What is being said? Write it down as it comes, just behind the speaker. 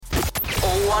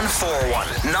0141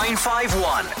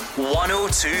 951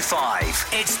 1025.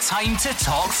 It's time to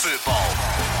talk football.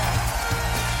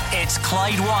 It's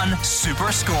Clyde 1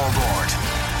 Super Scoreboard.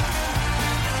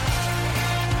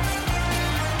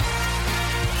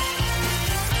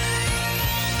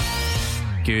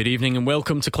 Good evening and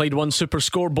welcome to Clyde 1 Super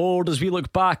Scoreboard as we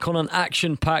look back on an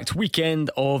action-packed weekend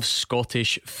of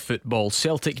Scottish football.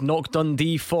 Celtic knock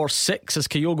Dundee 4-6 as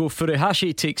Kyogo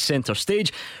Furuhashi takes centre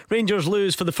stage. Rangers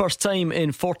lose for the first time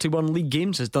in 41 league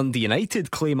games as Dundee United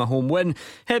claim a home win.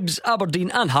 Hibs, Aberdeen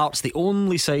and Hearts the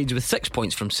only sides with 6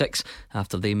 points from 6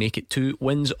 after they make it 2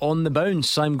 wins on the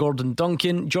bounce. I'm Gordon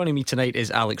Duncan. Joining me tonight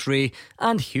is Alex Rae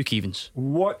and Hugh Keevins.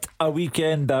 What a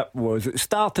weekend that was. It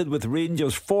started with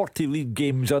Rangers 40 league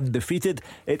games undefeated.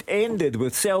 It ended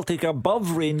with Celtic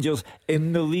above Rangers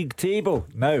in the league table.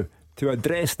 Now, to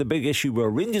address the big issue where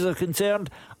Rangers are concerned,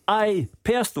 I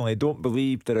personally don't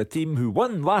believe that a team who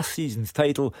won last season's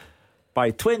title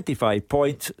by 25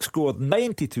 points, scored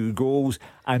 92 goals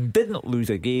and didn't lose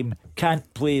a game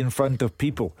can't play in front of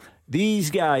people.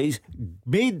 These guys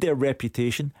made their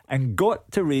reputation and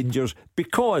got to Rangers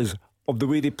because of the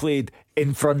way they played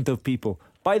in front of people.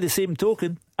 By the same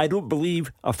token, I don't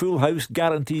believe a full house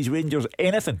guarantees Rangers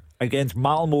anything against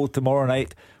Malmo tomorrow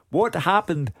night. What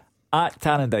happened at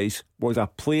Tannadice was a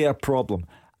player problem,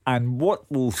 and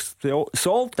what will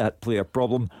solve that player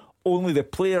problem, only the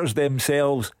players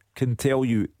themselves can tell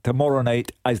you tomorrow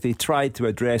night as they try to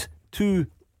address 2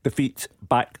 defeats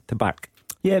back to back.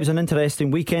 Yeah, it was an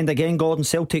interesting weekend again, Gordon.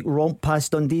 Celtic romped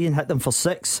past Dundee and hit them for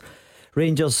 6.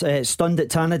 Rangers stunned at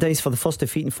Tannadice for the first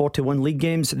defeat in 41 league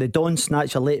games. The Dons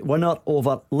snatch a late winner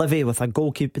over Livy with a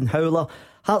goalkeeping howler.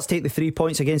 Hearts take the 3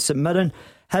 points against St Mirren.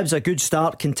 Hibs a good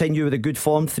start, continue with a good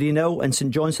form, 3-0, and St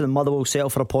Johnstone and Motherwell settle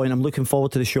for a point. I'm looking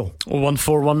forward to the show.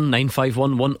 0141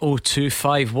 951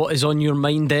 1025. What is on your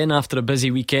mind then after a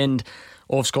busy weekend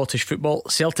of Scottish football?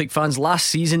 Celtic fans, last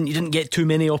season you didn't get too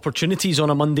many opportunities on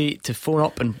a Monday to phone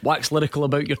up and wax lyrical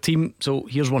about your team, so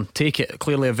here's one. Take it.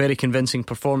 Clearly a very convincing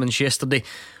performance yesterday.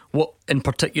 What in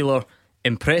particular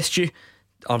impressed you?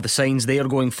 Are the signs there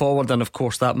going forward? And of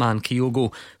course that man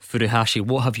Kyogo Furuhashi,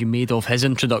 what have you made of his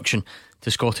introduction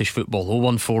to Scottish football?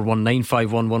 0141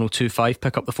 951 1025.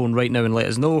 Pick up the phone right now and let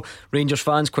us know. Rangers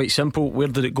fans, quite simple, where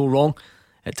did it go wrong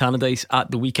at Tannadice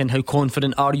at the weekend? How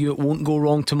confident are you it won't go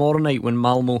wrong tomorrow night when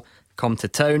Malmo come to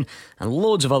town? And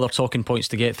loads of other talking points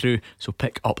to get through, so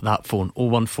pick up that phone.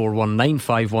 0141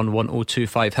 951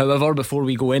 1025. However, before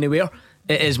we go anywhere,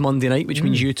 it is Monday night, which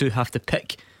means you two have to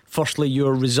pick firstly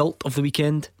your result of the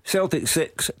weekend. Celtic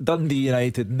 6, Dundee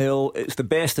United 0. It's the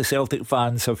best the Celtic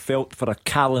fans have felt for a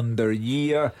calendar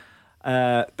year.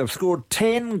 They've scored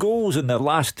 10 goals in their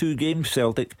last 2 games,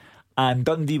 Celtic, and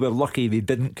Dundee were lucky they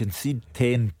didn't concede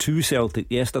 10 to Celtic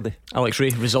yesterday. Alex Rae,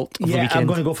 result of the weekend. I'm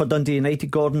going to go for Dundee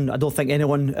United, Gordon. I don't think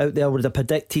anyone out there would have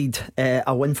predicted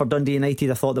a win for Dundee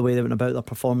United. I thought the way they went about their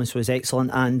performance was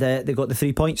excellent, and they got the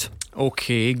 3 points.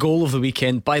 Okay, goal of the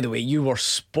weekend. By the way, you were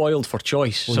spoiled for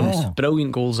choice. Some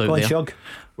brilliant goals out there. Shug.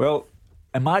 Well,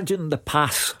 imagine the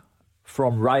pass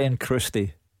from Ryan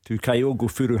Christie to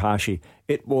Kyogo Furuhashi.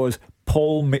 It was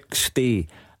Paul McStay.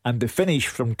 And the finish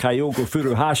from Kyogo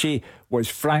Furuhashi was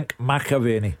Frank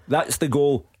McAvenny. That's the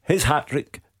goal. His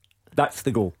hat-trick. That's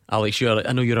the goal. Alex,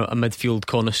 I know you're a midfield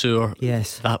connoisseur.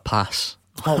 Yes. That pass.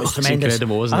 Oh, it was tremendous.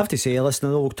 Incredible, wasn't it? I have to say, listen,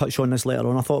 I know we'll touch on this later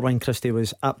on. I thought Ryan Christie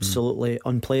was absolutely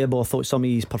unplayable. I thought some of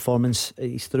his performance,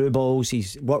 his through balls,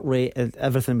 his work rate,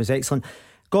 everything was excellent.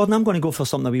 Gordon, I'm going to go for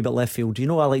something a wee bit left field. You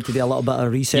know, I like to do a little bit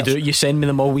of research. You do. You send me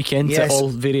them all weekend at all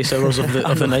various hours of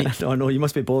the night. I know, you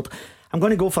must be bored. I'm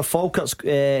going to go for Falkirk's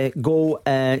goal.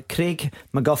 Craig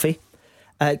McGuffey.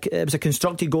 It was a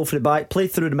constructed goal for the back,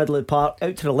 played through the middle of the park,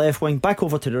 out to the left wing, back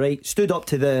over to the right, stood up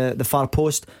to the far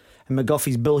post, and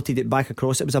McGuffey's bulleted it back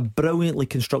across. It was a brilliantly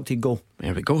constructed goal.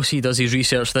 There we go. See, he does his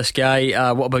research, this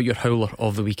guy. What about your howler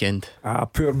of the weekend?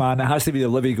 Poor man. It has to be the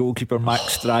Livy goalkeeper,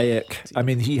 Max Stryjek. I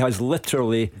mean, he has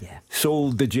literally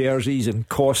sold the jerseys and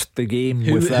cost the game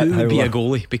with that howler. Who would be a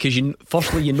goalie? Because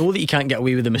firstly, you know that you can't get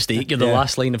away with a mistake. You're the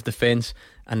last line of defence,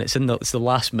 and it's the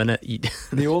last minute.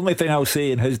 The only thing I'll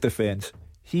say in his defence,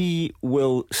 he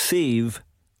will save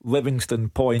Livingston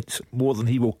points more than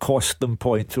he will cost them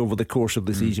points over the course of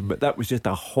the season. But that was just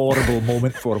a horrible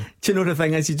moment for him. Do you know the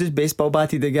thing is, he just baseball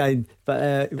batted the guy,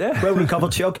 but well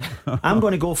recovered, Shug. I'm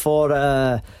going to go for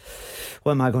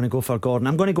what am I going to go for, Gordon?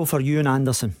 I'm going to go for Ewan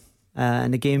Anderson in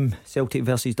the game Celtic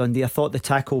versus Dundee. I thought the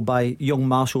tackle by young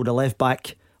Marshall, the left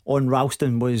back, on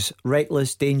Ralston was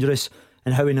reckless, dangerous,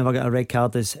 and how he never got a red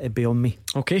card is beyond me.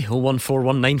 Okay,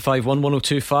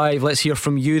 01419511025. Let's hear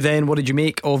from you then. What did you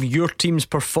make of your team's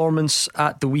performance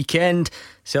at the weekend?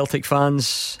 Celtic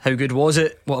fans, how good was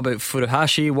it? What about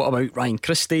Furuhashi? What about Ryan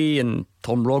Christie and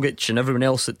Tom Rogic and everyone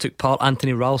else that took part?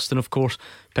 Anthony Ralston, of course.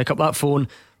 Pick up that phone,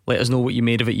 let us know what you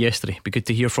made of it yesterday. Be good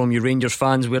to hear from you, Rangers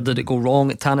fans. Where did it go wrong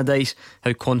at Tannadice?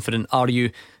 How confident are you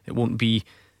it won't be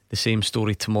the same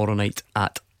story tomorrow night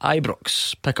at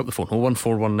Ibrox? Pick up the phone,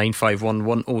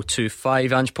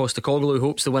 01419511025. Ange Postecoglou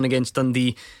hopes the win against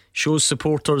Dundee shows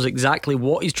supporters exactly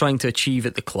what he's trying to achieve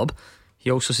at the club. He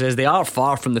also says they are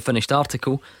far from the finished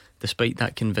article despite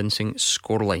that convincing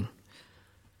scoreline.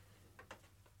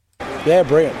 Yeah,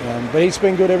 brilliant. But he's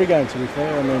been good every game, to be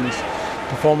fair. I mean, his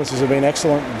performances have been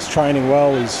excellent. He's training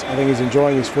well. I think he's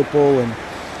enjoying his football, and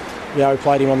we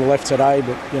played him on the left today,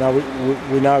 but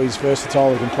we know he's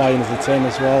versatile. He can play in as a 10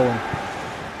 as well. And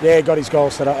yeah, got his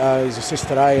goals today, his assist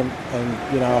today, and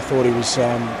I thought he was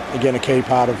again a key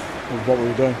part of what we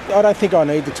were doing. I don't think I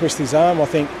need to twist his arm. I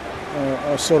think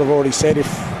I sort of already said if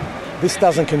this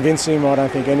doesn't convince him, I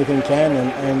don't think anything can.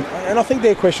 And I think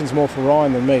their question's more for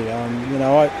Ryan than me.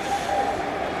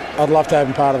 I'd love to have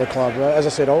him part of the club. As I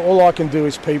said, all I can do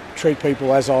is treat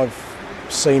people as I've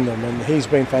seen them, and he's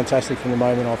been fantastic from the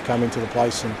moment I've come into the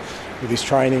place, and with his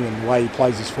training and the way he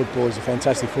plays his football, he's a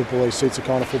fantastic footballer. He suits the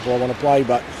kind of football I want to play,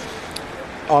 but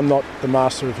I'm not the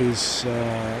master of his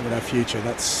future.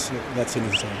 That's in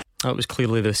his hands. That was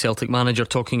clearly the Celtic manager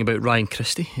talking about Ryan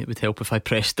Christie. It would help if I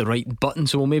pressed the right button,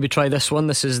 so we'll maybe try this one.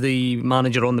 This is the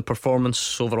manager on the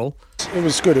performance overall. It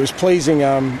was good, it was pleasing.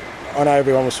 I know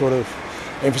everyone was sort of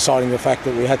emphasising the fact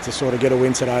that we had to sort of get a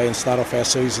win today and start off our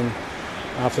season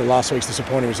after last week's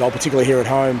disappointing result, particularly here at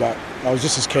home, but I was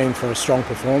just as keen for a strong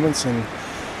performance, and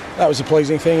that was a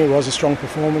pleasing thing. It was a strong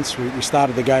performance. We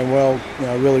started the game well,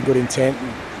 really good intent,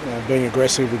 and, being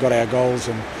aggressive. We got our goals,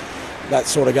 and that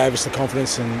sort of gave us the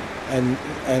confidence, and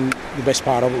the best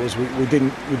part of it was we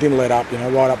didn't let up.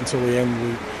 Right up until the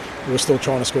end, we were still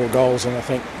trying to score goals, and I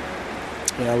think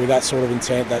with that sort of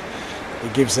intent, that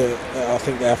it gives I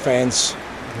think our fans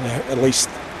at least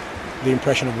the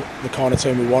impression of the kind of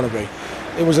team we want to be.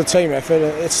 It was a team effort.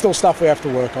 It's still stuff we have to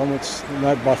work on. It's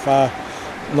by far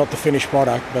not the finished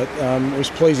product, but it was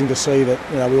pleasing to see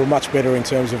that we were much better in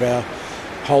terms of our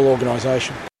whole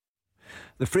organisation.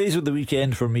 The phrase of the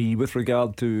weekend for me with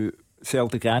regard to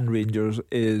Celtic and Rangers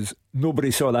is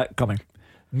nobody saw that coming.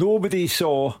 Nobody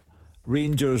saw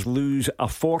Rangers lose a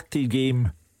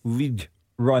 40-game league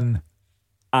run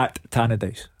at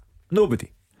Tannadice.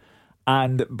 Nobody.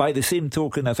 And by the same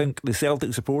token, I think the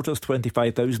Celtic supporters,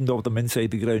 25,000 of them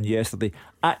inside the ground yesterday,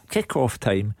 at kick-off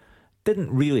time,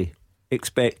 didn't really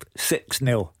expect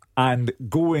 6-0 and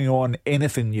going on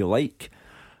anything you like.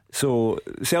 So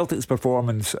Celtic's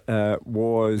performance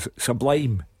was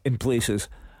sublime in places,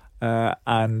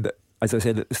 and as I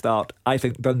said at the start, I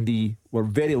think Dundee were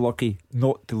very lucky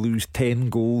not to lose 10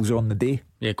 goals on the day.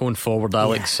 Yeah, going forward,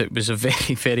 Alex, it was a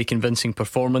very, very convincing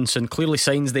performance, and clearly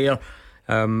signs there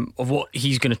of what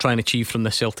he's going to try and achieve from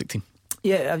the Celtic team.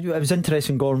 Yeah, it was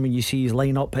interesting, Gordon, when you see his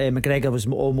line-up. McGregor was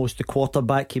almost the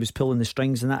quarterback. He was pulling the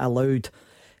strings, and that allowed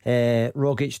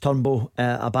Rogic, Turnbull,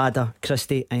 Abada,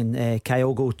 Christie and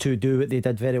Kyogo to do what they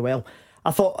did very well.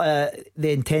 I thought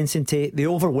the intensity, they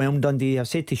overwhelmed Dundee. I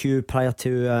said to Hugh prior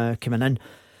to coming in,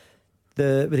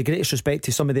 with the greatest respect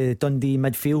to some of the Dundee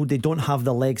midfield, they don't have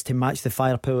the legs to match the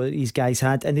firepower these guys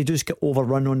had, and they just get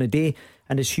overrun on the day.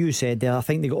 And as Hugh said there, I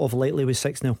think they got off lightly with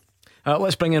 6-0.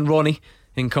 Let's bring in Ronnie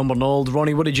in Cumbernauld.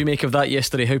 Ronnie, what did you make of that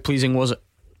yesterday? How pleasing was it?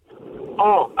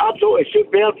 Oh, absolutely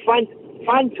superb.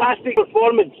 Fantastic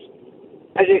performance.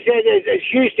 As I said, as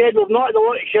Hugh said, we've not had a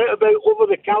lot to shout about over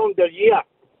the calendar year,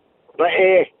 but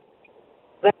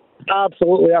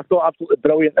absolutely, I thought absolutely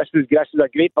brilliant. This was a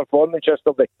great performance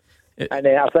yesterday, and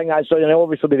I think that's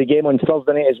obviously the game on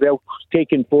Thursday night as well,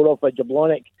 taking 4 off at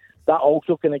Jablonec, that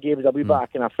also kind of gave us a wee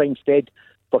bit of fine stead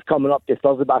for coming up to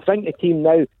Thursday. But I think the team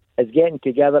now is getting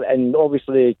together, and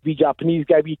obviously the Japanese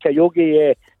guy,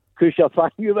 Kyogi,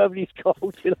 Kushafanyu, whatever he's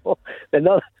called,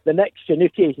 the next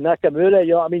Shinuki Nakamura,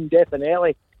 you know what I mean?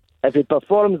 Definitely. If he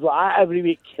performs like that every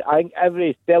week, I think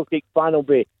every Celtic fan will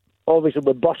be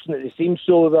obviously bursting at the seams,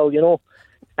 so well,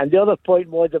 And the other point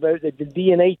was about the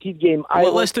United game.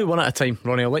 Let's do one at a time,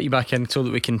 Ronnie. I'll let you back in so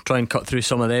that we can try and cut through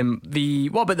some of them.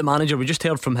 What about the manager? We just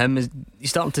heard from him. Is he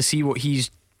starting to see what he's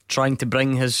trying to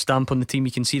bring, his stamp on the team?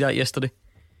 You can see that yesterday.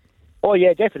 Oh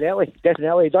yeah, definitely. He done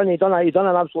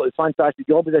an absolutely fantastic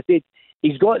job. As I said,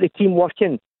 he's got the team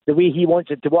working the way he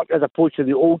wants it to work, as opposed to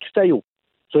the old style.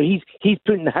 So he's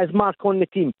putting his mark on the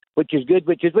team, which is good.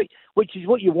 Which is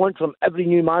what you want from every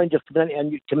new manager coming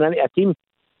into a team.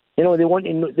 You know, they want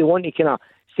to kind of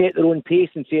set their own pace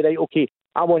and say, right, okay,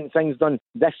 I want things done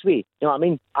this way. You know what I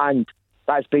mean? And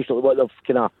that's basically what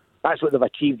that's what they've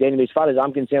achieved anyway, as far as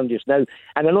I'm concerned just now.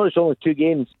 And I know it's only 2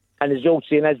 games, and as the old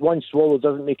saying is, one swallow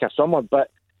doesn't make a summer, but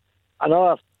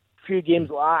another few games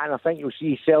like that, and I think you'll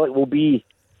see Celtic will be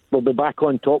back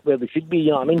on top where they should be. You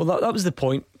know what I mean? Well, that was the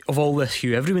point of all this,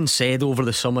 Hugh. Everyone said over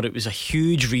the summer it was a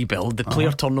huge rebuild. The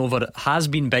player turnover has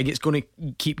been big. It's going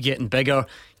to keep getting bigger.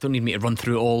 You don't need me to run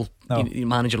through it all. No.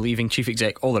 Manager leaving, chief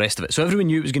exec, all the rest of it. So everyone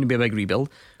knew it was going to be a big rebuild.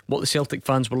 What the Celtic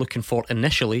fans were looking for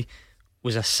initially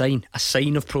was a sign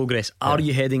of progress. Are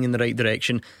you heading in the right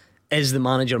direction? Is the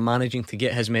manager managing to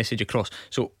get his message across?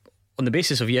 So on the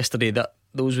basis of yesterday,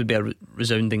 those would be a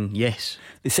resounding yes.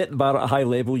 They set the bar at a high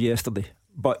level yesterday,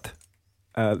 but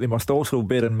they must also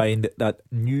bear in mind that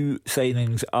new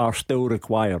signings are still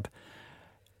required.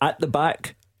 At the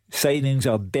back,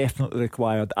 signings are definitely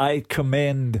required. I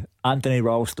commend Anthony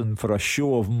Ralston for a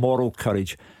show of moral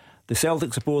courage. The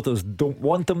Celtic supporters don't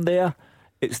want him there.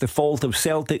 It's the fault of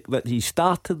Celtic that he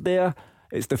started there.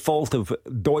 It's the fault of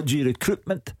dodgy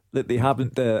recruitment that they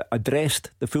haven't addressed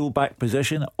the full-back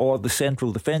position or the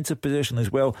central defensive position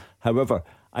as well. However,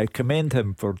 I commend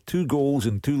him for 2 goals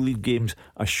in 2 league games,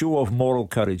 a show of moral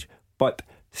courage. But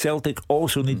Celtic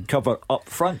also need cover up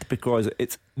front, because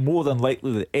it's more than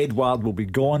likely that Edouard will be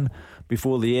gone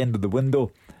before the end of the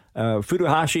window.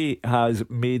 Furuhashi has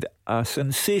made a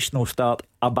sensational start.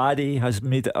 Abadi has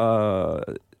made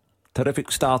a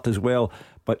terrific start as well,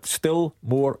 but still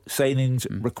more signings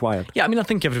required. Yeah, I mean, I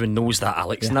think everyone knows that,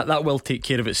 Alex, and that will take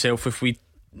care of itself if we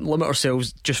limit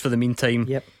ourselves just for the meantime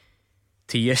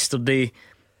to yesterday.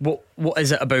 What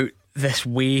is it about this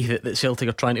way that Celtic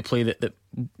are trying to play that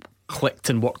clicked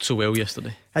and worked so well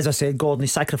yesterday? As I said, Gordon, he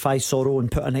sacrificed Sorrow and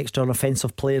put an extra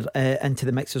offensive player into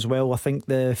the mix as well. I think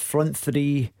the front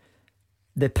three,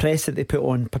 the press that they put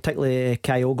on, particularly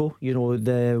Kyogo, you know,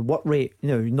 the work rate, you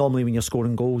know, normally when you're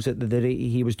scoring goals at the rate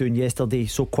he was doing yesterday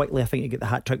so quickly, I think you get the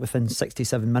hat-trick within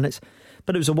 67 minutes,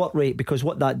 but it was a work rate, because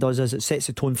what that does is it sets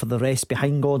the tone for the rest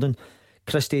behind Gordon.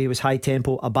 Christie was high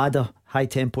tempo, Abada high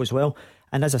tempo as well,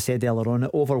 and as I said earlier on,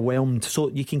 it overwhelmed. So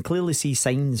you can clearly see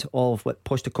signs of what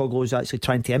Postecoglou is actually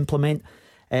trying to implement,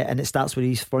 and it starts with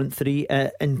these front three,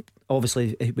 and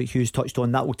obviously what Hugh's touched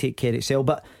on, that will take care of itself.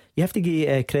 But you have to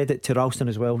give credit to Ralston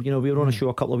as well. You know, we were on a show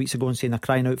a couple of weeks ago and saying they're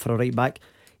crying out for a right back.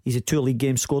 He's had 2 league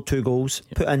games, scored 2 goals,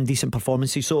 put in decent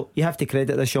performances. So you have to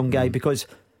credit this young guy, because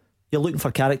you're looking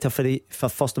for character for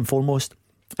first and foremost,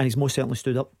 and he's most certainly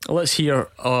stood up. Let's hear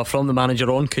from the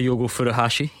manager on Kyogo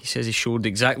Furuhashi. He says he showed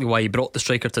exactly why he brought the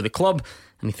striker to the club,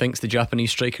 and he thinks the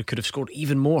Japanese striker could have scored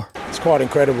even more. It's quite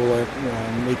incredible.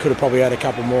 He could have probably had a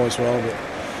couple more as well, but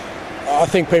I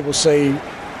think people see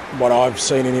what I've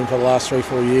seen in him for the last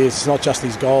 3-4 years. It's not just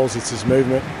his goals, it's his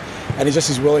movement, and it's just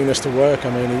his willingness to work. I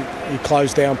mean, he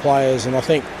closed down players, and I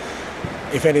think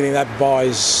if anything that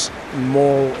buys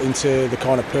more into the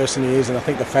kind of person he is, and I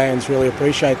think the fans really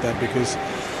appreciate that, because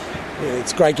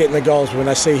it's great getting the goals, but when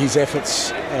they see his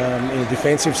efforts in a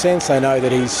defensive sense, they know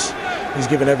that he's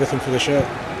given everything for the shirt.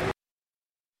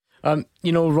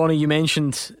 You know, Ronnie, you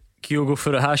mentioned Kyogo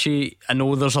Furuhashi. I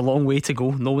know there's a long way to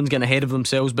go, no one's getting ahead of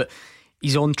themselves, but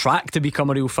he's on track to become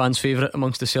a real fan's favourite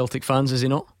amongst the Celtic fans, is he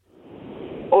not?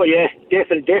 Oh yeah,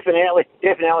 definitely.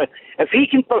 If he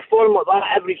can perform like that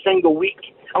every single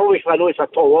week, obviously I know it's a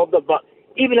tall order, but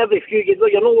even every few games,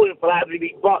 you're not looking for that every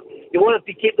week, but you want him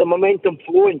to keep the momentum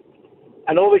flowing,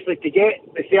 and obviously to get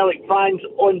the Celtic fans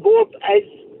on board is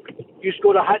you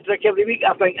score a hat-trick every week.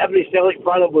 I think every Celtic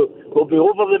fan will be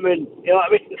over the moon. You know what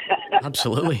I mean?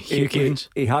 Absolutely. Hugh Keevins.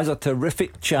 He has a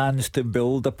terrific chance to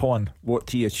build upon what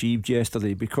he achieved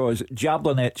yesterday, because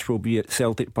Jablonec will be at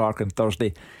Celtic Park on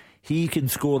Thursday. He can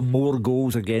score more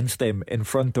goals against them in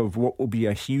front of what will be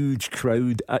a huge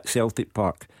crowd at Celtic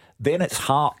Park. Then it's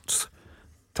Hearts.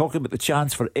 Talking about the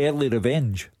chance for early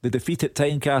revenge. The defeat at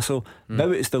Tynecastle. Now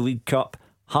it's the League Cup.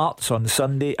 Hearts on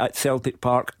Sunday at Celtic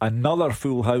Park. Another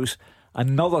full house.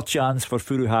 Another chance for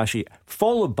Furuhashi,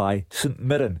 followed by St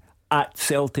Mirren at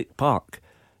Celtic Park.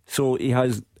 So he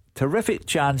has terrific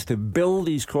chance to build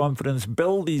his confidence,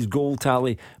 build his goal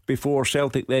tally before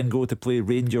Celtic then go to play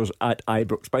Rangers at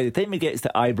Ibrox. By the time he gets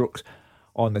to Ibrox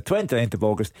on the 29th of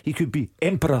August, he could be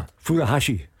Emperor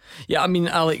Furuhashi. Yeah, I mean,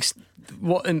 Alex,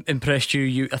 what impressed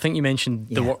you? I think you mentioned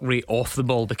the work rate off the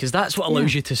ball, because that's what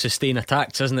allows you to sustain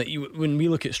attacks, isn't it? When we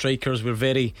look at strikers, we're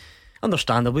very,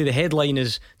 understandably, the headline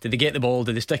is, did they get the ball,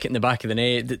 did they stick it in the back of the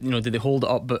net, did they hold it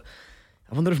up? But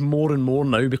I wonder if more and more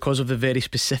now, because of the very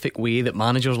specific way that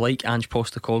managers like Ange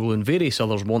Postecoglou and various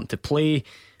others want to play,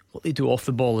 what they do off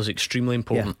the ball is extremely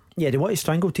important. Yeah, they want to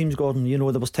strangle teams, Gordon. You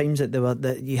know, there was times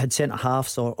that you had centre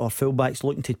halves or fullbacks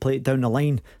looking to play it down the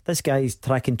line. This guy's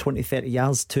tracking 20-30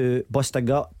 yards to bust a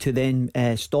gut, to then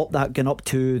stop that going up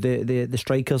to the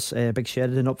strikers, Big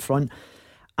Sheridan up front.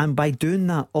 And by doing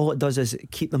that, all it does is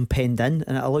keep them penned in,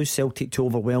 and it allows Celtic to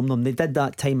overwhelm them. They did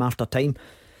that time after time.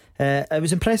 It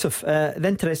was impressive. The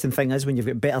interesting thing is when you've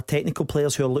got better technical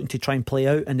players who are looking to try and play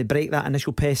out and they break that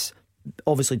initial pace.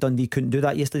 Obviously Dundee couldn't do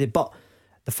that yesterday, but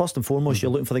the first and foremost, you're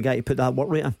looking for the guy to put that work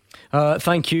rate in.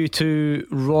 Thank you to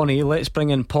Ronnie. Let's bring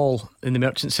in Paul in the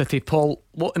Merchant City. Paul,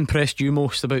 what impressed you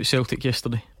most about Celtic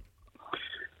yesterday?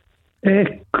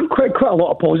 Quite a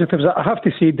lot of positives. I have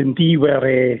to say Dundee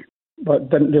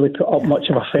but didn't really put up much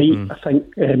of a fight. I think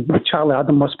Charlie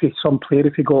Adam must be some player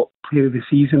if he got player of the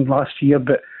season last year,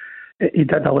 but he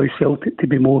did allow Celtic to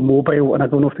be more mobile, and I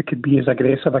don't know if they could be as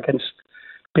aggressive against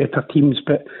better teams.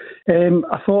 But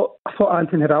I thought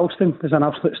Anthony Ralston was an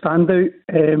absolute standout.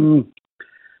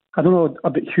 I don't know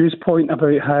about Hugh's point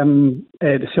about him,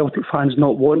 the Celtic fans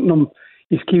not wanting him.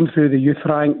 He's came through the youth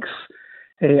ranks.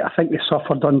 I think they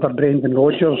suffered under Brendan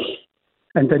Rodgers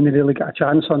and didn't really get a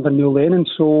chance under Neil Lennon.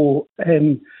 So,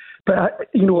 but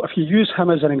if you use him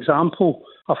as an example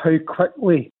of how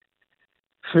quickly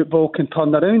football can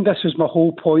turn around, this is my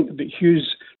whole point about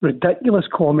Hugh's ridiculous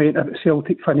comment about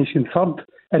Celtic finishing third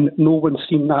and no one's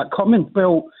seen that coming.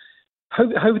 Well, how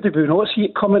did we not see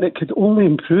it coming? It could only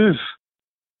improve.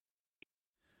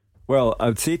 Well, I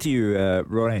would say to you,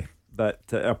 Ronnie,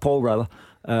 that Paul rather,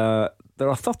 there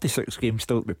are 36 games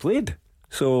still to be played.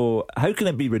 So how can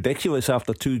it be ridiculous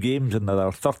after 2 games and there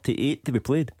are 38 to be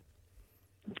played?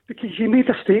 Because you made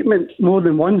a statement more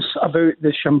than once about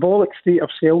the shambolic state of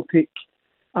Celtic,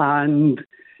 and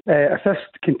if this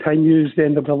continues,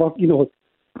 then they'll be a lot,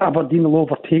 Aberdeen will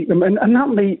overtake them, and that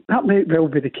might well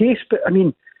be the case. But I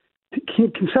mean,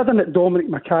 considering that Dom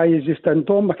Mackay's just in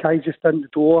the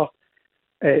door,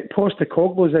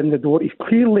 Postecoglou's in the door. He's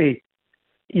clearly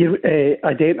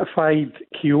identified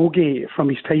Kyogo from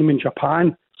his time in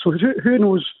Japan. So who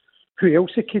knows who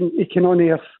else he can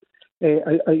unearth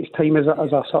his time as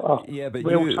a sort of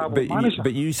well-travelled manager.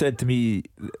 But you said to me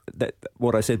that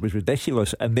what I said was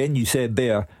ridiculous, and then you said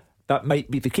there that might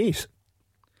be the case.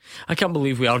 I can't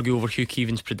believe we argue over Hugh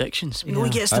Keevins' predictions. He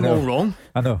gets them all wrong.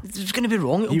 I know. It's going to be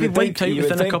wrong. It'll be wiped out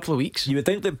within a couple of weeks. You would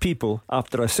think that people,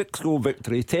 after a 6-goal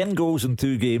victory, 10 goals in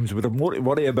 2 games, would have more to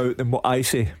worry about than what I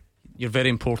say. You're very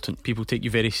important. People take you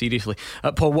very seriously.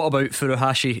 Paul, what about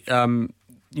Furuhashi?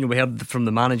 We heard from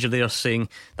the manager there saying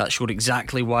that showed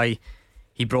exactly why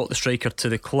he brought the striker to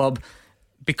the club.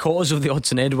 Because of the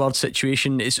Odsonne-Edouard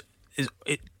situation, is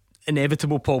it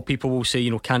inevitable, Paul? People will say,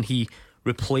 can he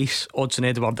replace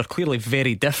Odsonne-Edouard? They're clearly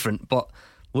very different, but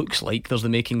looks like there's the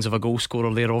makings of a goal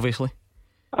scorer there, obviously.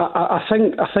 I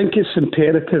think it's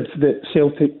imperative that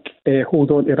Celtic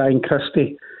hold on to Ryan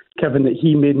Christie, given that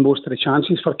he made most of the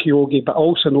chances for Kyogo. But I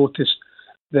also noticed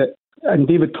that, and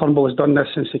David Turnbull has done this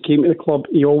since he came to the club,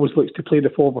 he always looks to play the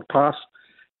forward pass.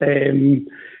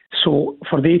 So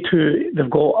for they two, they've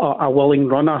got a willing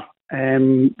runner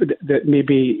that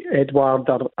maybe Edouard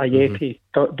or Ayeti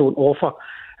don't offer.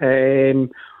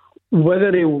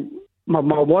 Whether my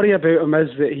worry about him is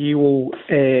that he will.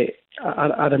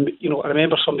 I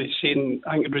remember somebody saying,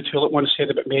 I think Ruud Gullit once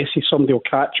said about Messi, somebody will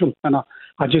catch him, and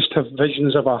I just have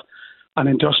visions of an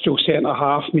industrial centre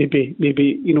half, maybe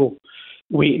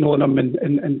waiting on him,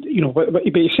 but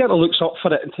he certainly looks up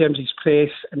for it in terms of his press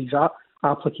and his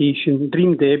application,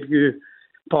 dream debut,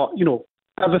 but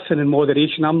everything in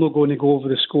moderation. I'm not going to go over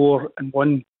the score in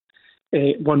one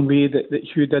way that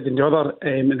Hugh did in the other,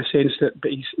 in the sense that,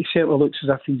 but he certainly looks as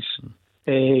if he's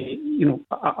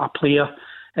a player.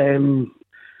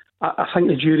 I think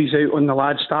the jury's out on the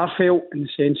lad Starfelt, in the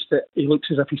sense that he looks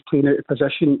as if he's playing out of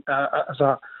position as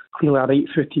a clearly a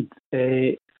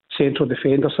right-footed central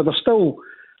defender. So there's still,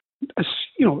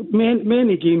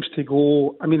 many games to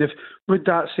go. I mean, would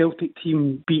that Celtic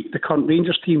team beat the current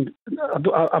Rangers team? I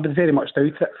would very much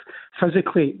doubt it.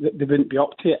 Physically, they wouldn't be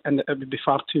up to it, and it would be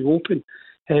far too open.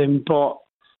 But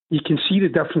you can see the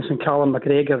difference in Callum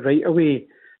McGregor right away,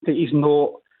 that he's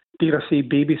not, dare I say,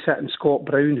 babysitting Scott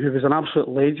Brown, who was an absolute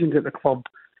legend at the club.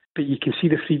 But you can see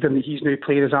the freedom that he's now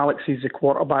playing as Alex is the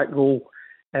quarterback role,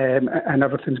 and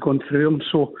everything's gone through him.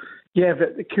 So, yeah,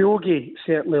 the Kyogo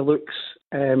certainly looks,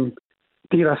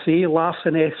 dare I say,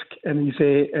 Larson-esque in his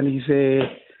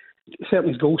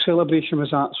certainly his goal celebration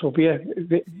was that. So, yeah.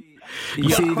 You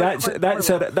see,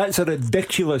 that's a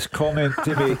ridiculous comment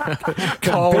to make.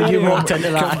 You walked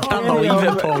into that. I can't believe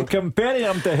it, Paul. Comparing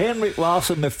him to Henrik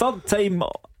Larsson, the third time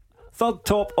third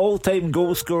top all-time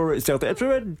goal scorer at Celtic. It's a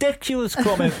ridiculous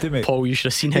comment to make. Paul, you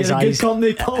should have seen his You're in eyes. good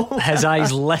company, Paul. His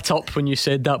eyes lit up when you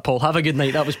said that, Paul. Have a good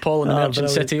night. That was Paul in the Merchant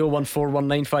brilliant. City.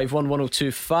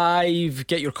 01419511025.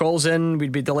 Get your calls in.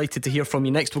 We'd be delighted to hear from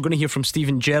you next. We're going to hear from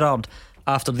Stephen Gerrard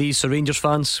after these. So Rangers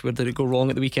fans, where did it go wrong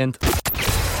at the weekend?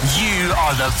 You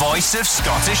are the voice of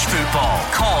Scottish football.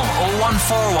 Call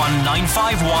 0141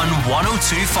 951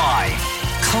 1025.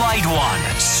 Clyde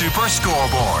 1 Super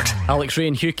Scoreboard. Alex Rae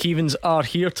and Hugh Keevins are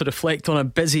here to reflect on a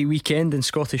busy weekend in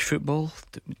Scottish football.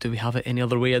 Do we have it any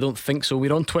other way? I don't think so.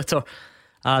 We're on Twitter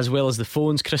as well as the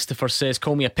phones. Christopher says,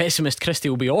 call me a pessimist. Christie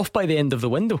will be off by the end of the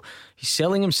window. He's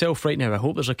selling himself right now. I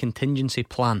hope there's a contingency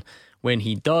plan when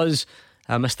he does.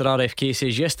 Mr. RFK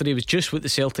says, yesterday was just what the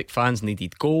Celtic fans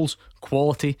needed. Goals,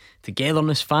 quality,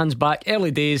 togetherness, fans back,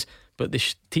 early days, but the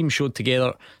team showed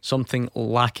together something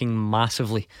lacking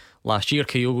massively last year.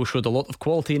 Kyogo showed a lot of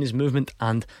quality in his movement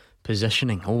and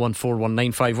positioning.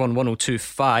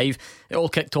 01419511025. It all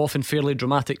kicked off in fairly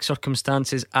dramatic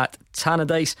circumstances at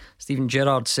Tannadice. Stephen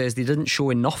Gerrard says they didn't show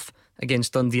enough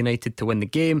against Dundee United to win the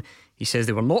game. He says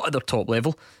they were not at their top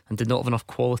level and did not have enough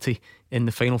quality in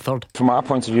the final third. From our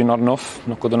point of view, not enough,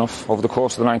 not good enough. Over the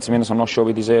course of the 90 minutes, I'm not sure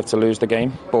we deserve to lose the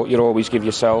game, but you always give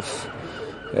yourself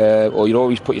or you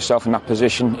always put yourself in that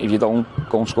position if you don't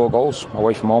go and score goals.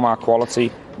 Away from home, our quality,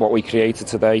 what we created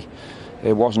today,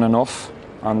 it wasn't enough.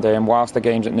 And whilst the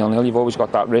game's at 0-0, you've always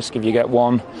got that risk. If you get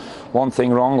one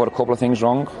thing wrong or a couple of things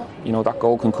wrong, you know that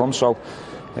goal can come. So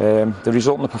the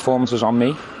result in the performance is on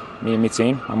me and my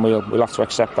team, and we'll have to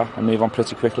accept that and move on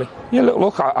pretty quickly. Yeah,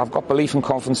 look, I've got belief and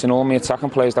confidence in all my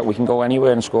attacking players that we can go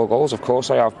anywhere and score goals. Of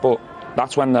course I have, but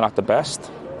that's when they're at the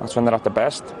best. That's when they're at the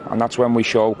best, and that's when we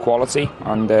show quality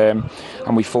and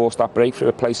we force that breakthrough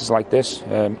at places like this.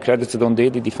 Credit to Dundee,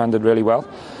 they defended really well.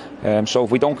 So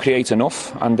if we don't create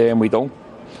enough and we don't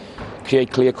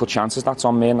create clear-cut chances, that's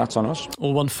on me and that's on us.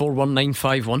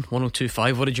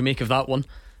 01419511025. What did you make of that one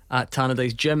at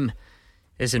Tannadice? Jim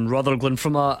is in Rutherglen.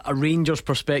 From a Rangers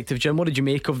perspective, Jim, what did you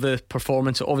make of the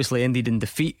performance? It obviously ended in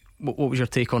defeat. What was your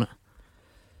take on it?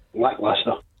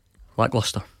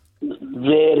 Lacklustre.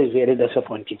 Very, very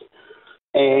disappointing.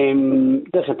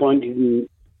 Disappointed in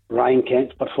Ryan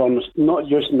Kent's performance, not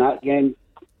just in that game,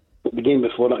 but the game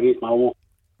before that against Malmo.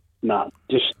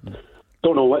 Just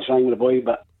don't know what's wrong with the boy,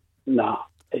 but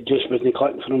it just wasn't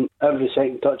clicking for him. Every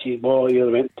second touch his ball either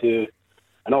went to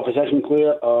an opposition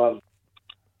player or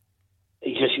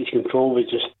his control was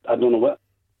just, I don't know what.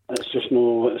 It's just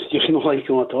no like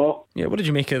him at all. Yeah, what did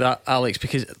you make of that, Alex?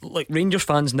 Because like Rangers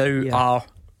fans now are.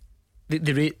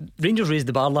 Rangers raised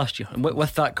the bar last year, and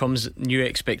with that comes new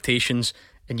expectations.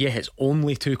 And yeah, it's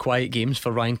only 2 quiet games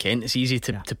for Ryan Kent. It's easy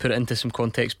to put it into some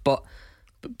context, but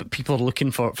people are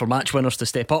looking for match winners to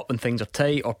step up when things are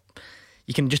tight. Or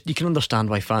you can understand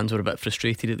why fans were a bit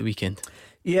frustrated at the weekend.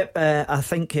 Yep, I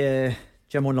think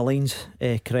Jim on the line's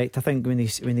correct. I think when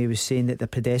he was saying that they're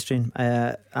pedestrian,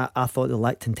 I thought they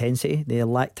lacked intensity. They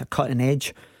lacked a cutting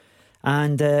edge,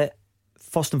 and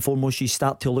first and foremost, you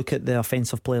start to look at the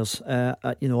offensive players.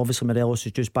 Obviously Morelos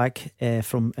is just back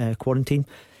from quarantine.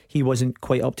 He wasn't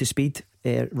quite up to speed.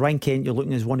 Ryan Kent, you're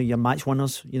looking as one of your match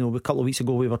winners. You know, a couple of weeks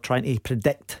ago we were trying to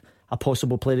predict a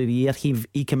possible player of the year.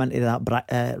 He came into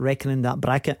that reckoning, that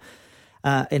bracket,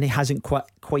 and he hasn't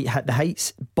quite hit the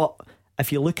heights. But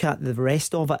if you look at the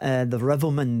rest of it, the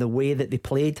rhythm and the way that they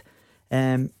played,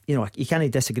 you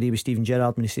can't disagree with Stephen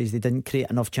Gerrard when he says they didn't create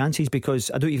enough chances,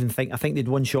 because I think they'd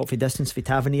one shot for distance for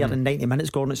Tavernier in 90 minutes,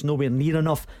 Gordon. It's nowhere near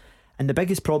enough. And the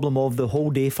biggest problem of the whole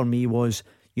day for me was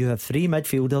you have 3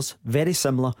 midfielders, very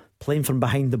similar, playing from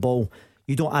behind the ball.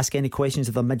 You don't ask any questions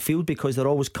of their midfield because they're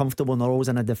always comfortable and they're always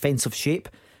in a defensive shape.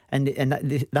 And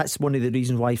that's one of the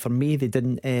reasons why for me they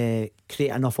didn't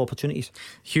create enough opportunities.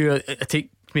 Hugh, it takes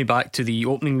me back to the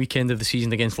opening weekend of the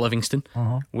season against Livingston,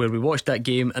 where we watched that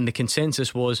game and the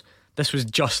consensus was this was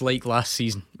just like last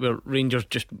season, where Rangers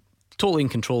just totally in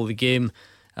control of the game,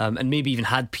 and maybe even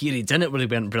had periods in it where they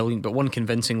weren't brilliant, but won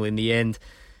convincingly in the end.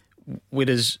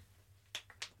 Whereas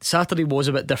Saturday was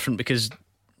a bit different, because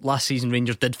last season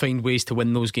Rangers did find ways to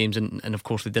win those games, and of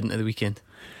course they didn't at the weekend.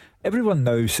 Everyone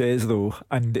now says, though,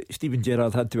 and Stephen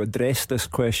Gerrard had to address this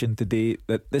question today,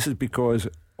 that this is because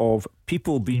of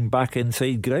people being back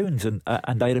inside grounds. And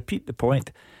I repeat the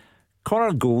point: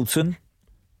 Connor Goldson,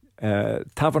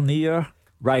 Tavernier,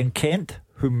 Ryan Kent,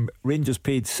 whom Rangers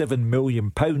paid £7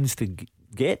 million to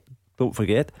get, don't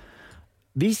forget,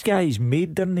 these guys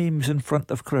made their names in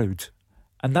front of crowds,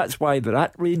 and that's why they're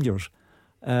at Rangers.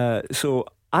 So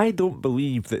I don't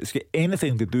believe that it's got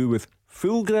anything to do with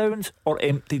full grounds or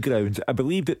empty grounds. I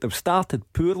believe that they've started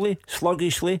poorly,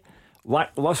 sluggishly,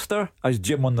 lacklustre, as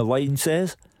Jim on the line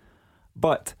says,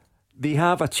 But they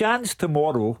have a chance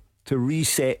tomorrow to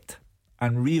reset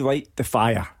and relight the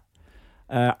fire.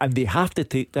 And they have to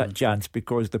take that chance,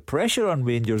 because the pressure on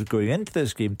Rangers going into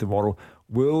this game tomorrow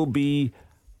will be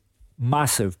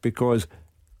massive, because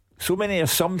so many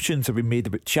assumptions have been made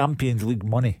about Champions League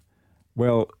money.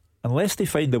 Well, unless they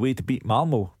find a way to beat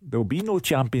Malmo, there will be no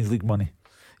Champions League money.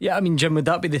 Yeah, I mean, Jim, would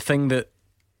that be the thing that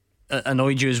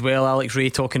annoyed you as well? Alex Rae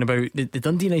talking about the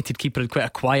Dundee United keeper had quite a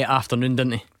quiet afternoon,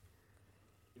 didn't he?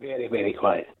 Very, very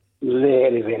quiet.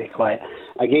 Very, very quiet.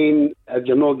 Again, if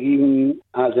you're not giving,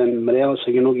 as in Morelos,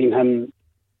 if you're not giving him,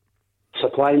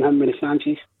 supplying him with the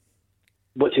chances,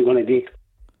 what's he going to do?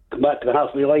 Come back to the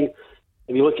halfway line.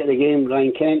 If you look at the game,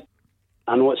 Ryan Kent,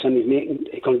 I know it's in his making,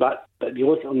 he comes back, but if you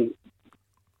look at him,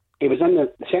 he was in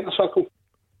the centre circle,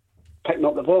 picking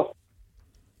up the ball.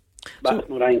 But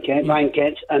no Ryan Kent. Ryan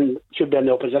Kent and should be in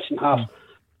the opposition half,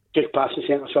 just past the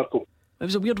centre circle. It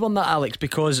was a weird one, that, Alex,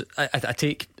 because I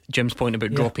take Jim's point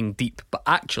about dropping deep, but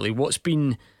actually what's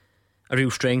been a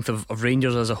real strength of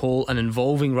Rangers as a whole and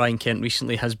involving Ryan Kent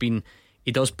recently has been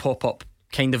he does pop up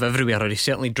kind of everywhere, or he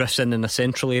certainly drifts in a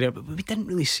central area, but we didn't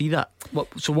really see that. What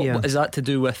is that to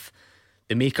do with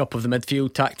the makeup of the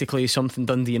midfield tactically? Something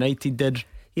Dundee United did?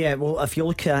 Yeah, well, if you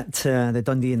look at the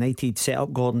Dundee United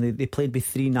set-up, Gordon, they played with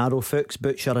three narrow folks.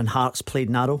 Butcher and Hearts played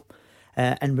narrow.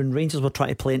 And when Rangers were trying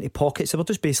to play into pockets, they were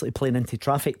just basically playing into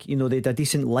traffic. You know, they had a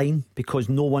decent line because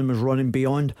no one was running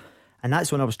beyond. And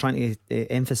that's when I was trying to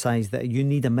emphasise that you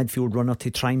need a midfield runner to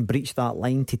try and breach that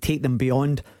line, to take them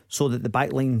beyond, so that the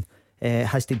back line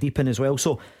has to deepen as well.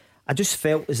 So I just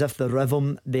felt as if the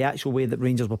rhythm, the actual way that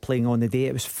Rangers were playing on the day,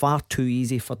 it was far too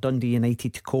easy for Dundee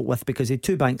United to cope with, because they had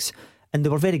two banks and they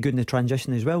were very good in the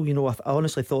transition as well. You know, I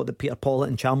honestly thought that Peter Pawlett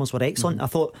and Chalmers were excellent. I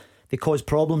thought they caused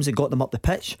problems, they got them up the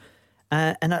pitch.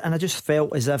 And I just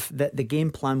felt as if the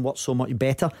game plan worked so much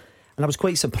better. And I was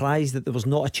quite surprised that there was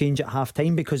not a change at half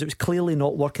time, because it was clearly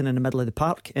not working in the middle of the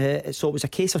park. So it was a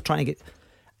case of trying to get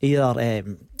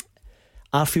either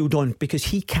Arfield on, because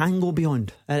he can go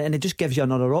beyond, and it just gives you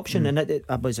another option. And it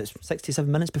was 67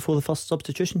 minutes before the first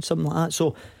substitution, something like that.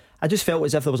 So I just felt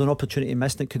as if there was an opportunity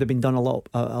missed, and it could have been done a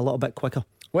little bit quicker.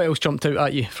 What else jumped out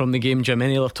at you from the game, Jim?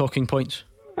 Any other talking points?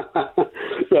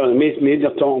 Well, the major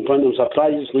talking point, I'm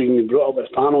surprised it's leaving me brought up this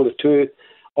panel. The two,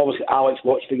 obviously Alex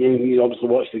watched the game, he's obviously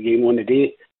watched the game on the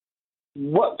day.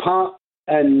 What part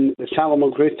in the Charlie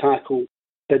McGrew tackle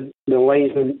did the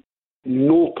linesman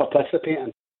no participate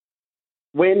in?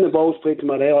 When the ball's played to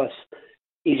Morelos,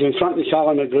 he's in front of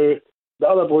Charlie McGrew, the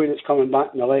other boy that's coming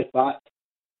back in the left back,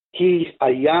 he's a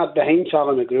yard behind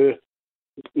Charlie McGrew.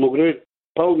 McGrew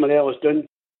pulled Morelos down.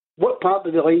 What part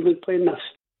did the linesman play in this?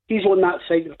 He's on that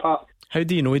side of the park. How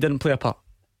do you know he didn't play a part?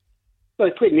 Well,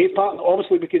 he played no part,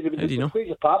 obviously, because if he plays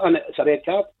a part and it's a red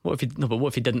card. What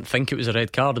if he didn't think it was a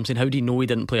red card? I'm saying, how do you know he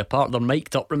didn't play a part? They're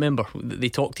mic'd up, remember? They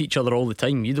talk to each other all the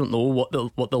time. You don't know what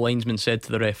the linesman said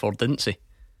to the ref or didn't say.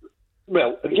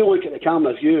 Well, if you look at the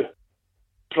camera view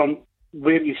from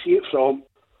where you see it from,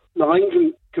 the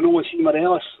linesman can only see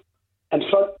Morelos in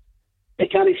front. They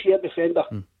can't see a defender.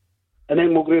 And then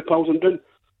McGrew pulls him down.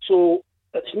 So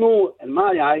it's no, in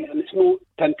my eye, and it's no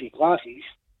tinted glasses,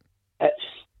 it's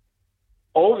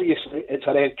obviously it's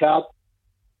a red card,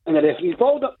 and the referee's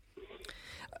bottled it.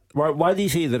 Why do you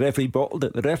say the referee bottled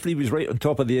it? The referee was right on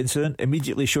top of the incident,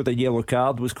 immediately showed a yellow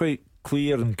card, was quite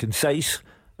clear and concise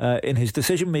in his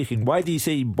decision making. Why do you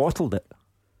say he bottled it?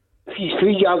 If he's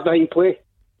 3 yards behind play,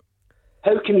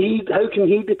 how can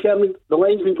he determine the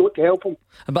linesman got to help him?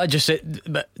 But I just said,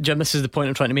 Jim, this is the point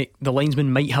I'm trying to make. The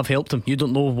linesman might have helped him. You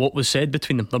don't know what was said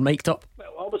between them. They're mic'd up.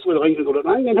 Well, obviously the linesman got it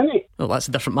wrong then, hasn't he? Well, that's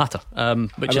a different matter,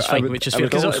 which is fine, which is fair.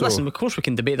 Because listen, of course we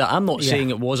can debate that. I'm not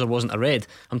saying it was or wasn't a red.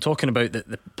 I'm talking about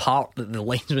the part that the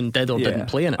linesman did or didn't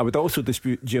play in it. I would also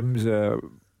dispute Jim's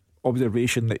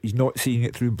observation that he's not seeing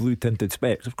it through blue tinted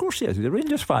specs. Of course he is. He's a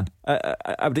Rangers fan.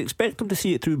 I would expect him to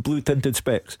see it through blue tinted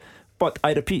specs. But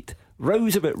I repeat,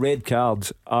 rows about red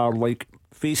cards are like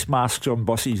face masks on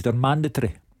buses. They're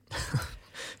mandatory.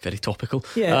 Very topical.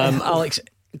 Alex,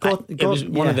 it was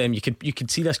one of them. You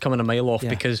could see this coming a mile off,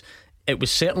 because it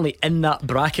was certainly in that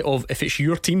bracket of, if it's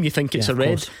your team you think it's a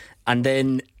red, and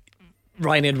then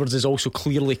Ryan Edwards is also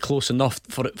clearly close enough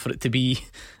for it to be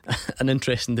an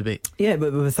interesting debate. Yeah,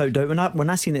 but without doubt, when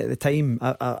I seen it at the time,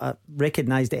 I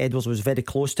recognised that Edwards was very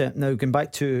close to it. Now, going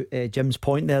back to Jim's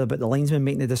point there about the linesman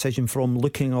making the decision from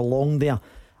looking along there,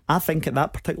 I think at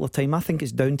that particular time, I think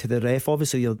it's down to the ref.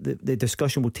 Obviously the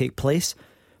discussion will take place,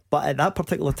 but at that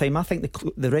particular time, I think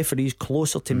the referee is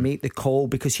closer to make the call,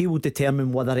 because he will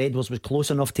determine whether Edwards was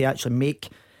close enough to actually make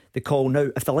the call. Now,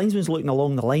 if the linesman's looking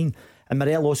along the line and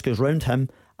Morelos goes round him,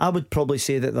 I would probably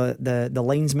say that the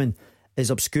linesman is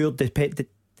obscured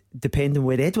depending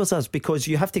where Edwards is, because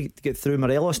you have to get through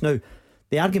Morelos. Now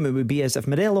the argument would be is if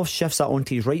Morelos shifts that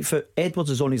onto his right foot, Edwards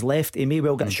is on his left, he may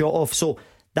well get a shot off. So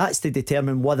that's to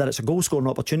determine whether it's a goal scoring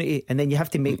opportunity, and then you have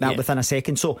to make that within a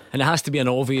second. So, and it has to be an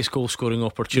obvious goal scoring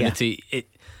opportunity.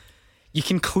 You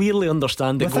can clearly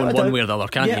understand it going one way or the other,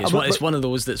 can't you? It's one of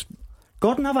those that's.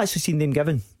 Gordon, I've actually seen them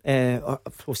given.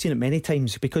 We've seen it many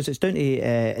times, because it's down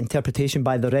to interpretation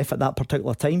by the ref at that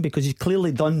particular time, because he's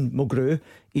clearly done Mulgrew,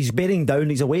 he's bearing down,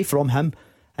 he's away from him,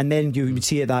 and then you would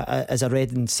see it as a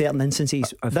red in certain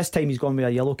instances. This time he's gone with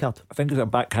a yellow card. I think it's a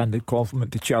backhanded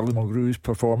compliment to Charlie Mulgrew's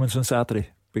performance on Saturday,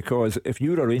 because if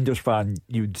you were a Rangers fan,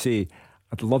 you'd say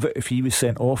I'd love it if he was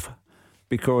sent off,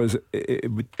 because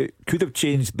it could have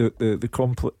changed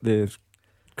the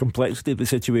complexity of the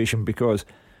situation, because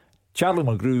Charlie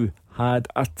Mulgrew had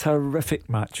a terrific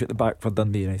match at the back for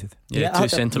Dundee United. Two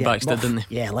centre backs didn't they?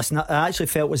 Yeah, listen, I actually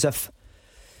felt as if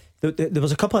there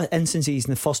was a couple of instances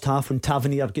in the first half when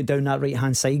Tavernier got down that right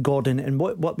hand side, Gordon, and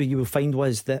what you will find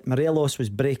was that Morelos was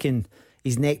breaking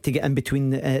his neck to get in between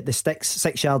the sticks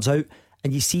 6 yards out,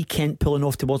 and you see Kent pulling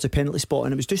off towards the penalty spot,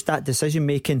 and it was just that decision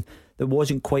making that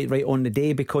wasn't quite right on the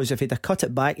day, because if he'd have cut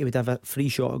it back he would have a free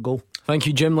shot at goal. Thank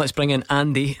you, Jim. Let's bring in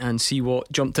Andy and see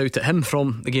what jumped out at him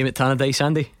from the game at Tannadice.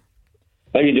 Andy,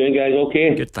 how you doing, guys?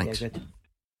 Okay, good, thanks. Yeah, good.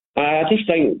 I just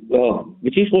think we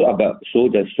just look a bit so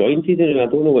disjointed, and I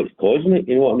don't know what's causing it.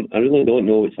 You know what I mean? I really don't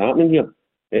know what's happening here.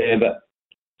 But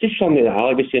just something that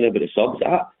Ali was saying about the subs.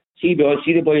 See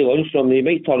the boy Lundstrom, he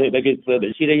might turn out to be a good player, but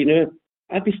see right now,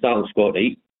 I'd be starting Scott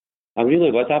Wright. I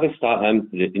really would. I would start him,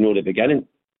 the beginning.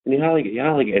 And he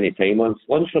hardly get any time on.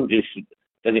 Lundstrom just,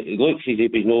 it looks as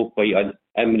if he's not quite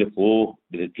in the flow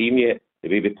with the team yet, the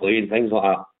way we play and things like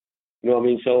that. You know what I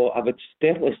mean? So I would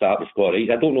definitely start with Scott Wright.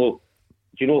 I don't know,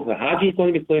 do you know if Hadji's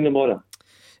going to be playing tomorrow?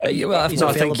 I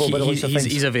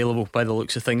think he's available by the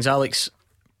looks of things. Alex,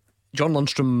 John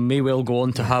Lundstrom may well go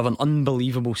on to have an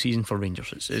unbelievable season for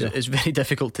Rangers. It's very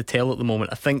difficult to tell at the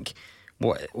moment. I think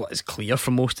what is clear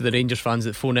from most of the Rangers fans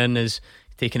that phone in is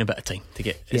taking a bit of time to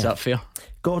get. Is that fair?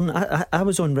 Gordon, I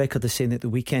was on record as saying at the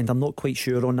weekend I'm not quite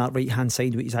sure on that right hand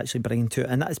side what he's actually bringing to it,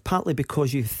 and that is partly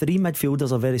because you three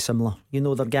midfielders are very similar. You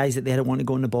know, they're guys that they don't want to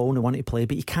go on the ball and they want to play,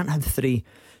 but you can't have three.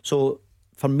 So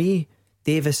for me,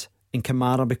 Davis and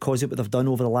Kamara, because it would have done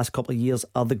over the last couple of years,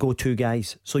 are the go-to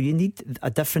guys. So you need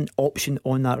a different option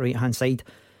on that right hand side.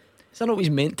 Is that not what he's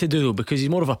meant to do though? Because he's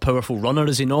more of a powerful runner,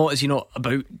 is he not? Is he not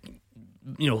about,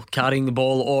 carrying the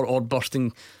ball or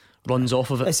bursting runs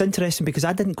off of it? It's interesting because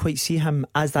I didn't quite see him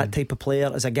as that type of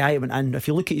player, as a guy who went in. If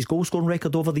you look at his goal scoring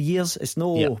record over the years, it's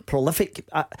no prolific.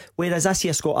 Whereas I see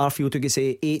a Scott Arfield who gets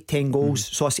 8-10 goals.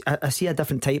 So I see a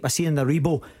different type. I see in the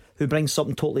Rebo who brings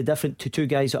something totally different to two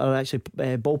guys that are actually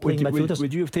ball playing midfielders.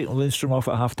 Would you have taken Lundstrom off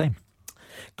at half time?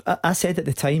 I said at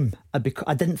the time I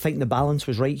didn't think the balance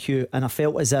was right, Hugh, and I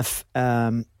felt as if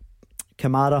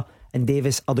Kamara and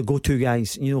Davis are the go-to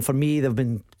guys. For me, they've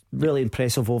been really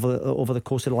impressive over the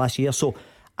course of the last year. So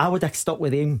I would have stuck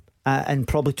with him and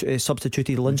probably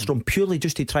substituted Lundstrom purely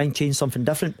just to try and change something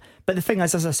different. But the thing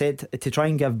is, as I said, to try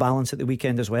and give balance at the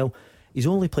weekend as well. He's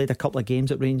only played a couple of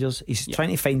games at Rangers. He's trying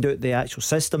to find out the actual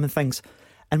system and things.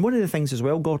 And one of the things as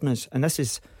well, Gordon, is, and this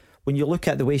is when you look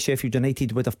at the way Sheffield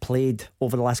United would have played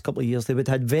over the last couple of years, they would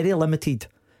have had very limited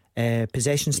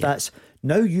possession stats.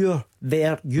 Now you're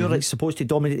there, you're supposed to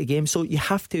dominate the game, so you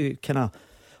have to kind of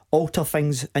alter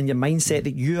things in your mindset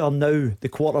that you are now the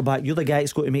quarterback, you're the guy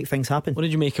that's going to make things happen. What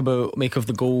did you make of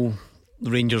the goal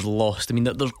the Rangers lost? I mean,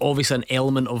 there's obviously an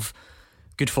element of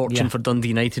good fortune for Dundee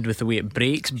United with the way it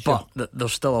breaks, but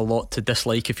there's still a lot to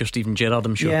dislike if you're Steven Gerrard,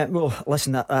 I'm sure. Yeah, well,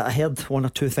 listen, I heard one or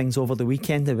two things over the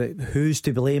weekend about who's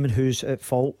to blame and who's at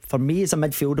fault. For me as a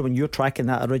midfielder, when you're tracking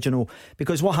that original,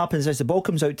 because what happens is the ball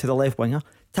comes out to the left winger,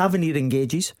 Tavernier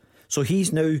engages, so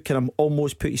he's now kind of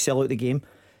almost put himself out of the game.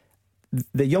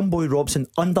 The young boy Robson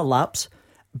underlaps,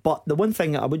 but the one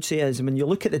thing that I would say is when you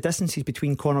look at the distances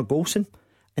between Connor Golson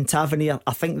and Tavernier,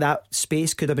 I think that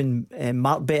space could have been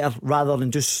marked better rather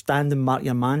than just stand and mark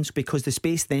your mans, because the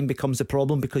space then becomes the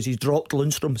problem because he's dropped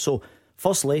Lundstrom. So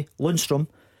firstly, Lundstrom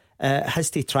has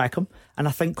to track him, and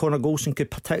I think Connor Golson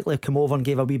could particularly come over and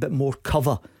give a wee bit more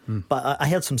cover. But I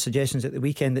heard some suggestions at the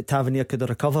weekend that Tavernier could have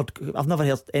recovered. I've never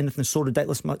heard anything so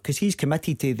ridiculous, because he's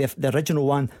committed to the original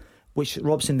one, which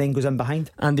Robson then goes in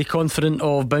behind. Andy, confident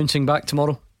of bouncing back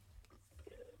tomorrow?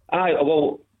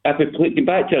 Well, if we get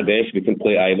back to our best, we can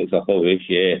play Ibrox. I thought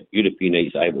European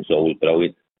nights at Ibrox are always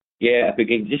brilliant. If we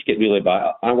can just get really back,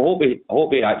 I hope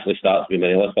he actually starts with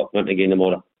Morelos up front again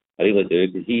tomorrow. I really do,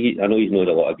 because I know he's not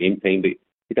a lot of game time, but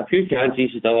he had a few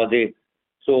chances the other day.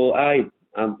 So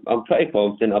I'm pretty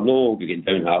confident. I'm not getting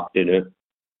down halfway now.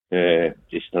 I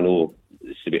know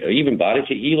it's a bit, even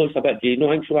Barisic, he looks a bit jaded. No,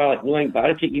 I think so, Alex. No, I think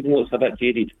Barisic even looks a bit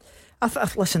jaded.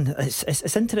 Listen,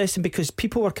 it's interesting because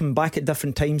people were coming back at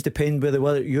different times depending where they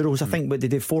were at Euros. I think they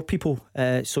did 4 people.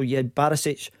 So you had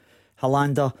Barisic,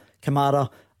 Hollander, Kamara,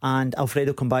 and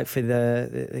Alfredo come back for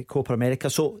the Copa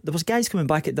America. So there was guys coming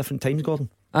back at different times,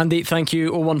 Gordon. Andy, thank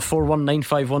you.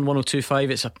 01419511025.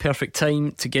 It's a perfect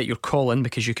time to get your call in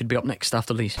because you could be up next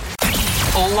after these.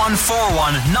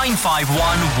 0141 951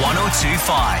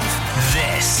 1025.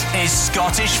 This is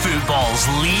Scottish football's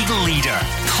league leader,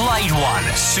 Clyde One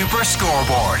Super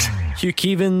Scoreboard. Hugh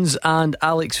Keevins and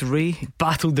Alex Rae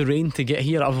battled the rain to get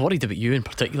here. I was worried about you in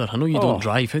particular. I know you don't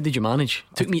drive. How did you manage?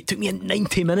 Took me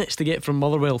 90 minutes to get from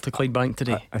Motherwell to Clydebank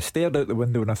today. I stared out the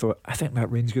window and I thought, I think that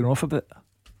rain's going off a bit,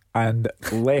 and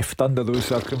left under those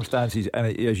circumstances.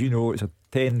 And as you know, it's a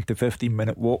 10 to 15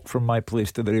 minute walk from my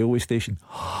place to the railway station.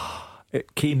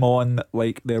 It came on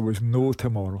like there was no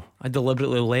tomorrow. I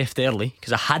deliberately left early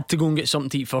because I had to go and get something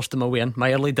to eat first on my way in.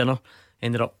 My early dinner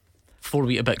ended up 4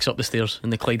 Weetabix up the stairs in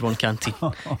the Clyde One canteen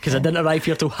because I didn't arrive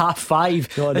here till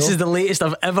 5:30. This is the latest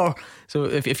I've ever. So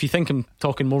if you think I'm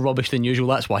talking more rubbish than usual,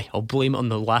 that's why. I'll blame it on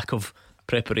the lack of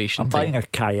preparation. I'm buying a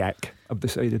kayak, I've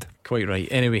decided. Quite right.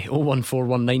 Anyway,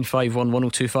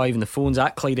 01419511025 and the phones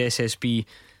at Clyde SSB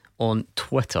on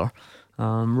Twitter.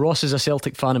 Ross is a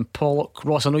Celtic fan in Pollock.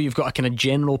 Ross, I know you've got a kind of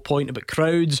general point about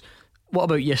crowds. What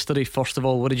about yesterday, first of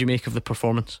all? What did you make of the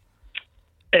performance?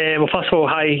 Well, first of all,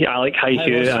 hi Alec, hi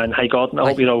Hugh, Ross. And hi Gordon. I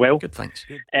hope you're all well. Good, thanks.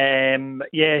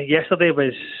 Yesterday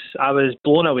I was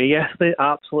blown away yesterday,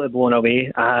 absolutely blown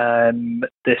away.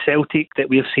 The Celtic that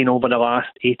we've seen over the last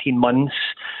 18 months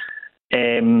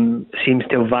seems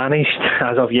to have vanished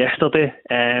as of yesterday.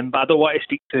 But I don't want to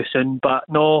speak too soon. But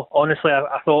no, honestly,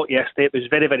 I thought yesterday it was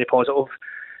very, very positive.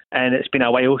 And it's been a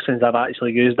while since I've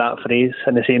actually used that phrase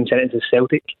in the same sentence as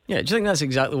Celtic. Yeah, do you think that's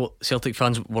exactly what Celtic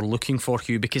fans were looking for,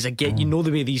 Hugh? Because again, you know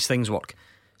the way these things work.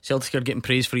 Celtic are getting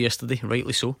praise for yesterday,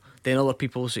 rightly so. Then other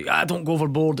people say, don't go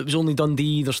overboard, it was only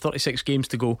Dundee, there's 36 games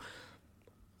to go.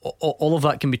 All of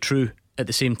that can be true at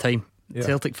the same time.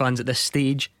 Celtic fans at this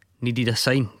stage needed a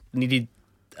sign, needed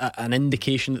an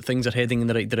indication that things are heading in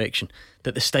the right direction,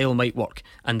 that the style might work,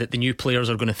 and that the new players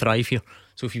are going to thrive here.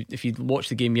 So if you watched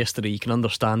the game yesterday, you can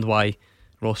understand why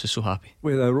Ross is so happy.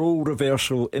 With a role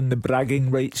reversal in the bragging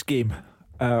rights game,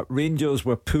 Rangers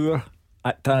were poor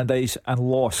at Tannadice and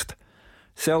lost.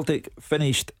 Celtic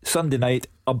finished Sunday night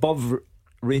above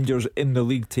Rangers in the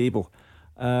league table.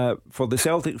 For the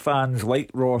Celtic fans like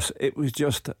Ross, it was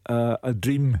just a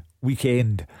dream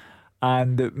weekend,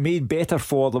 and made better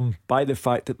for them by the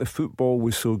fact that the football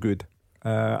was so good.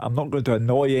 I'm not going to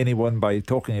annoy anyone by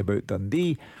talking about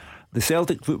Dundee. The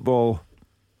Celtic football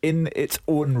in its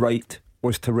own right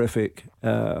was terrific.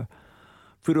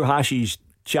 Furuhashi's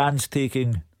chance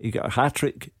taking, he got a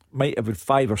hat-trick, might have had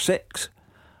 5 or 6.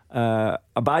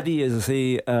 Abadi, as I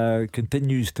say,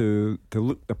 continues to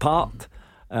look the part.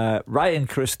 Ryan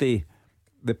Christie,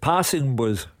 the passing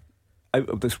was out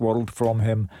of this world from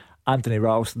him. Anthony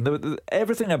Ralston,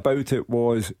 everything about it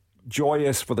was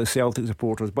joyous for the Celtic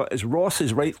supporters. But as Ross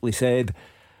has rightly said,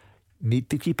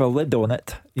 need to keep a lid on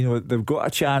it. You know, they've got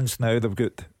a chance now. They've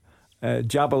got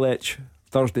Jabalech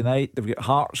Thursday night, they've got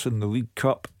Hearts in the League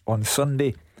Cup on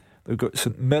Sunday, they've got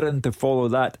St Mirren to follow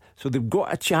that, so they've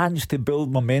got a chance to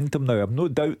build momentum now. I've no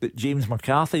doubt that James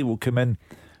McCarthy will come in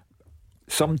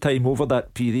sometime over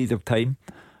that period of time,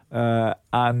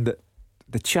 and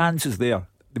the chance is there.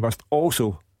 They must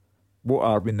also, what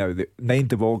are we now, the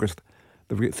 9th of August,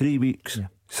 they've got 3 weeks.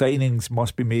 Signings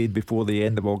must be made before the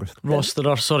end of August. Ross,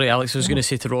 sorry Alex, I was going to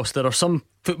say to Ross, there are some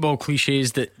football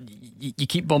cliches that you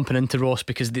keep bumping into, Ross,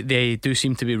 because they do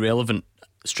seem to be relevant.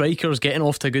 Strikers getting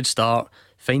off to a good start,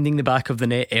 finding the back of the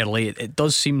net early, it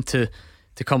does seem to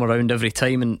come around every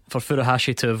time. And for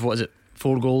Furuhashi to have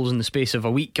 4 goals in the space of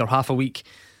a week or half a week,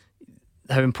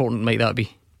 how important might that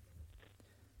be?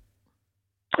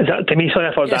 Is that to me? Sorry,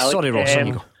 I thought that. Sorry Ross, on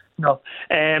you go. No,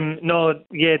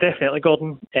 yeah, definitely,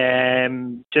 Gordon.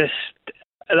 Just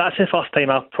that's the first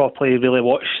time I've properly really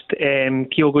watched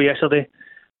Kyogo yesterday,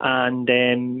 and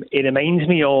it reminds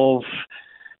me of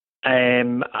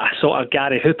a sort of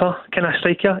Gary Hooper kind of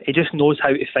striker. He just knows how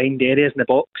to find areas in the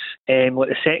box. Like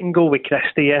the second goal with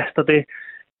Christie yesterday,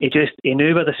 he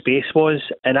knew where the space was,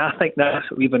 and I think that's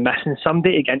what we've been missing.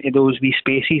 Somebody to get into those wee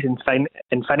spaces and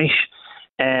finish.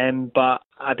 But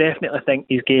I definitely think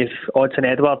he's gave Odsonne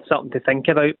Edouard something to think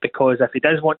about, because if he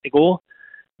does want to go,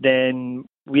 then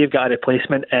we've got a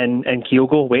replacement in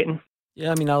Kyogo waiting.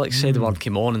 Yeah, I mean, Alex Edouard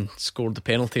came on and scored the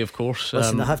penalty, of course.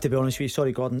 Listen, I have to be honest with you,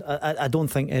 sorry Gordon, I don't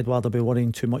think Edouard will be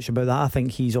worrying too much about that. I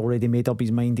think he's already made up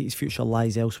his mind that his future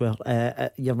lies elsewhere.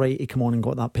 You're right, he came on and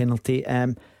got that penalty.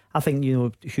 I think,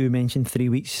 Hugh mentioned 3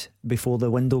 weeks before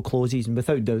the window closes, and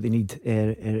without doubt they need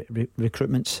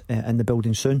recruitments in the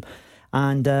building soon.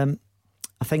 And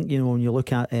I think, when you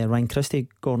look at Ryan Christie,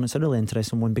 Gordon, it's a really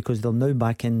interesting one, because they're now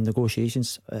back in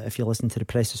negotiations. If you listen to the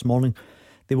press this morning,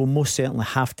 they will most certainly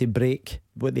have to break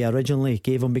what they originally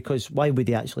gave him, because why would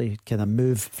he actually kind of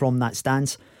move from that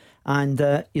stance? And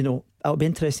it'll be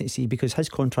interesting to see, because his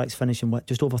contract's finishing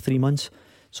just over 3 months,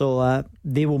 so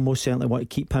they will most certainly want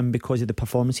to keep him because of the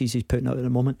performances he's putting out at the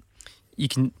moment. I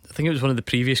think it was one of the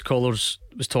previous callers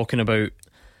was talking about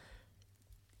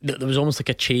that there was almost like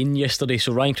a chain yesterday.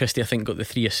 So Ryan Christie, I think, got the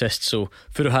 3 assists, so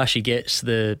Furuhashi gets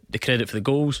the credit for the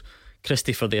goals,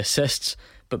 Christie for the assists.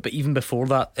 But even before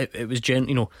that, it was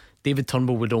David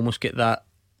Turnbull would almost get that.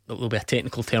 There'll be a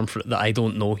technical term for it that I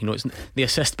don't know. It's the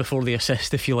assist before the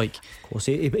assist, if you like. Of course,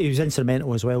 he was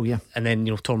instrumental as well, yeah. And then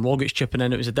Tom Rogic chipping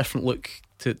in. It was a different look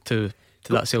to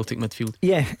that Celtic midfield.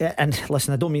 Yeah, and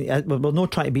listen, I don't mean we're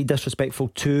not trying to be disrespectful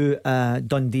to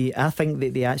Dundee. I think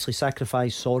that they actually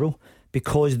sacrificed Sorrell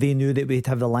because they knew that we'd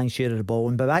have the lion's share of the ball,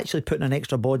 and by actually putting an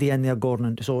extra body in there,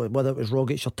 Gordon. So whether it was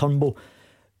Rogic or Turnbull,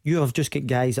 you have just got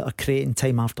guys that are creating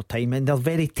time after time, and they're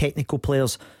very technical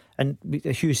players. And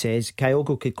Hugh says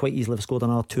Kyogo could quite easily have scored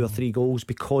another 2 or 3 goals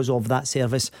because of that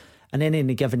service. And then in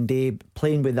a given day,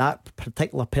 playing with that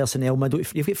particular personnel middle,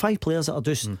 if you've got 5 players that are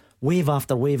just wave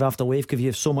after wave after wave because you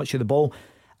have so much of the ball,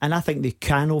 and I think they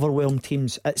can overwhelm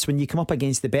teams. It's when you come up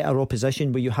against the better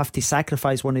opposition where you have to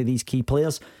sacrifice one of these key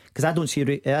players, because I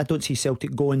don't see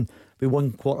Celtic going with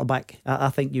 1 quarterback. I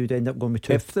think you'd end up going with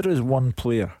 2. If there is one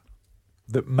player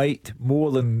that might, more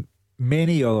than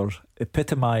many others,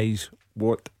 epitomise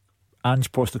what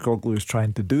Ange Postecoglou is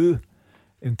trying to do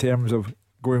in terms of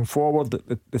going forward,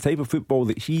 the type of football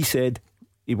that he said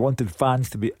he wanted fans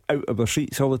to be out of their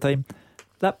seats all the time,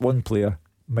 that one player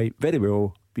might very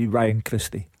well be Ryan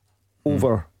Christie.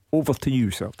 Over to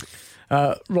you, Celtic.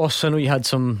 Ross, I know you had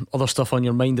some other stuff on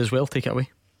your mind as well. Take it away.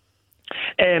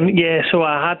 So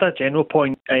I had a general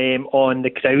point on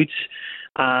the crowds,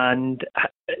 and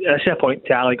this is a point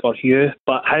to Alec or Hugh,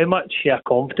 but how much a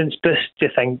confidence boost do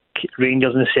you think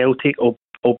Rangers and Celtic will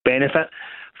benefit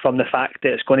from the fact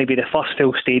that it's going to be the first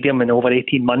full stadium in over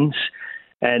 18 months?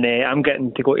 And I'm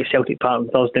getting to go to Celtic Park on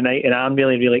Thursday night, and I'm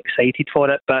really, really excited for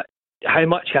it. But how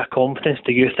much a confidence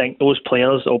do you think those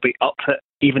players will be up for it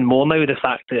even more now, the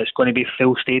fact that it's going to be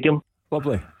full stadium?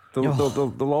 Lovely.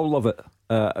 They'll all love it.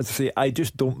 As I say, I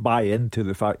just don't buy into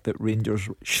the fact that Rangers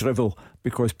shrivel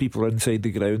because people are inside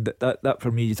the ground. That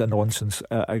for me is a nonsense.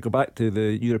 I go back to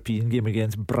the European game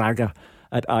against Braga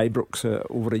at Ibrox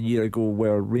over a year ago,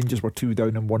 where Rangers were 2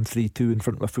 down and won 3-2 in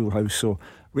front of a full house. So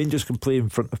Rangers can play in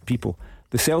front of people.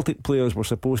 The Celtic players were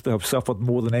supposed to have suffered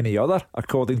more than any other,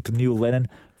 according to Neil Lennon,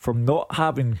 from not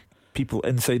having people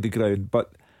inside the ground.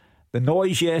 But the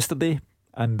noise yesterday,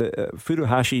 and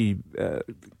Furuhashi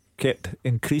kept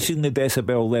increasing the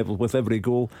decibel level with every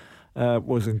goal,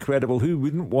 was incredible. Who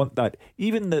wouldn't want that?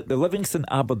 Even the Livingston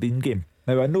Aberdeen game.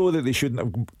 Now I know that they shouldn't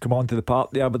have come onto the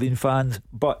park, the Aberdeen fans,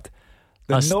 but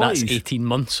that's 18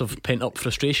 months of pent up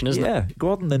frustration, isn't it? Yeah,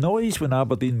 Gordon, the noise when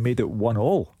Aberdeen made it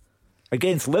 1-1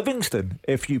 against Livingston,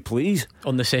 if you please,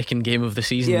 on the second game of the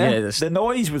season. The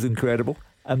noise was incredible,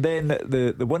 and then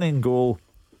the winning goal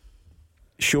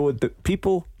showed that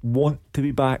people want to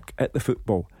be back at the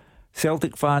football.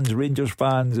 Celtic fans, Rangers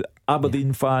fans,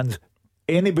 Aberdeen fans,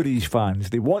 anybody's fans,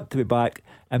 they want to be back,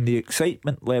 and the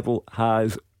excitement level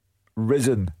has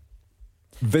risen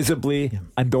visibly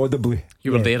and audibly.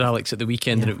 You were there, Alex, at the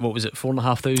weekend, and what was it,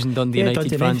 4,500 Dundee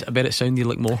United fans? I bet it sounded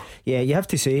like more. Yeah, you have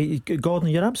to say, Gordon,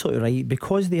 you're absolutely right,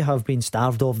 because they have been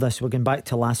starved of this. We're going back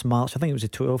to last March, I think it was the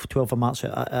 12th of March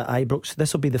at Ibrox.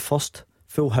 This will be the first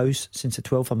full house since the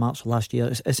 12th of March last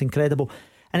year. It's incredible,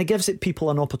 and it gives people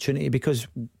an opportunity, because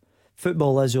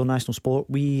football is your national sport.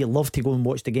 We love to go and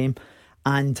watch the game,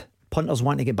 and punters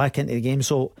want to get back into the game.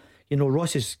 So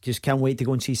Ross just can't wait to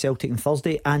go and see Celtic on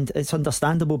Thursday, and it's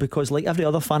understandable, because like every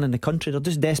other fan in the country, they're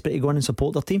just desperate to go in and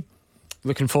support their team.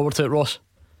 Looking forward to it, Ross?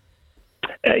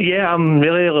 Yeah, I'm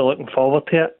really, really looking forward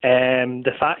to it.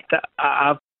 The fact that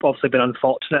I've obviously been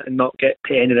unfortunate and not get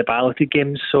to any of the balloted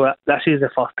games, so this is the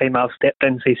first time I've stepped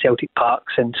into Celtic Park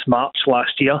since March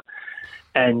last year,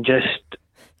 and just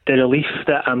the relief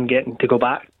that I'm getting to go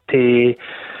back to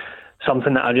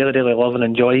something that I really, really love and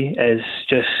enjoy is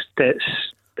just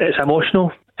it's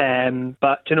emotional,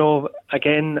 But you know,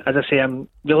 again, as I say, I'm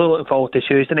really looking forward to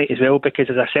Tuesday night as well, because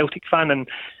as a Celtic fan, and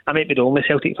I might be the only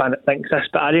Celtic fan that thinks this,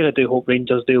 but I really do hope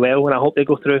Rangers do well, and I hope they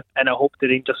go through, and I hope the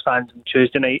Rangers fans on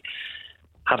Tuesday night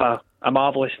have a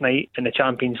marvellous night in the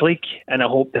Champions League, and I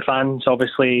hope the fans,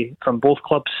 obviously from both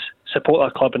clubs, support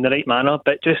our club in the right manner.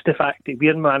 But just the fact that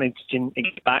we're managing to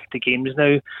get back to games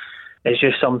now is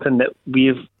just something that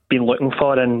we've been looking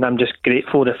for, and I'm just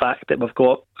grateful the fact that we've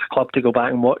got a club to go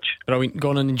back and watch. Brilliant.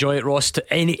 Go on and enjoy it, Ross.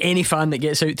 To any fan that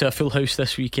gets out to a full house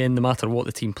this weekend, no matter what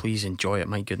the team, please enjoy it.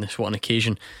 My goodness, what an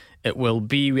occasion it will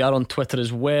be. We are on Twitter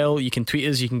as well. You can tweet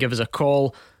us, you can give us a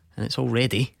call, and it's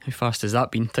already, how fast has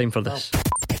that been? Time for this.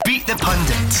 Beat the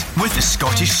Pundit with the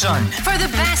Scottish Sun. For the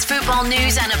best football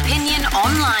news and opinion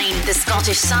online,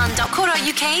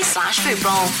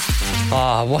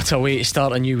 thescottishsun.co.uk/football. What a way to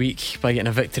start a new week, by getting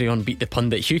a victory on Beat the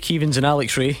Pundit. Hugh Keevins and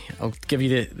Alex Rae, I'll give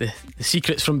you the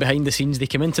secrets from behind the scenes. They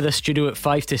came into the studio at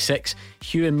 5 to 6.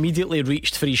 Hugh immediately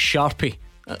reached for his Sharpie.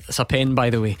 It's a pen, by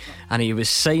the way, and he was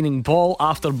signing ball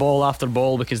after ball after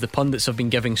ball because the pundits have been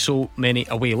giving so many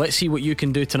away. Let's see what you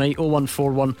can do tonight.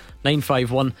 0141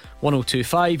 951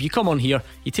 1025. You come on here,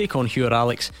 you take on Hugh or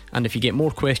Alex, and if you get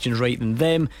more questions right than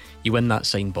them, you win that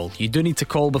signed ball. You do need to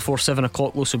call before 7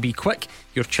 o'clock though, so be quick.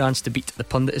 Your chance to beat the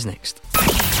pundit is next.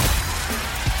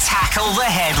 Tackle the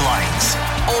headlines.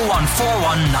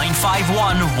 0141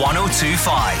 951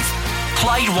 1025.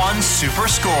 Clyde One Super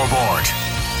Scoreboard.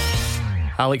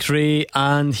 Alex Rae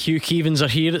and Hugh Keevins are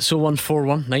here. It's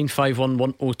 0141 951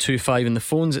 1025 in the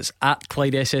phones. It's at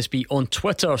Clyde SSB on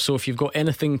Twitter. So if you've got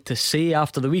anything to say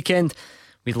after the weekend,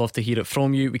 we'd love to hear it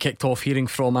from you. We kicked off hearing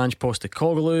from Ange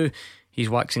Postecoglou.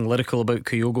 He's waxing lyrical about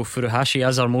Kyogo Furuhashi,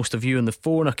 as are most of you on the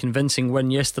phone. A convincing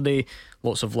win yesterday.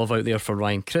 Lots of love out there for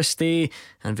Ryan Christie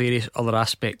and various other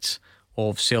aspects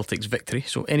of Celtic's victory.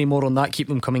 So any more on that, keep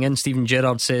them coming in. Stephen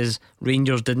Gerrard says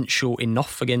Rangers didn't show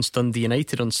enough against Dundee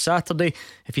United on Saturday.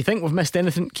 If you think we've missed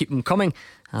anything, keep them coming,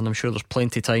 and I'm sure there's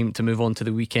plenty of time to move on to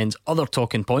the weekend's other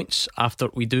talking points after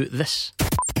we do this.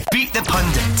 Beat the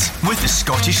Pundit with the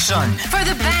Scottish Sun. For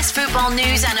the best football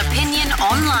news and opinion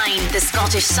online,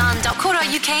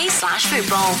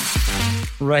 thescottishsun.co.uk/football.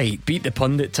 Right, Beat the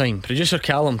Pundit time. Producer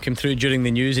Callum came through during the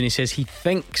news and he says he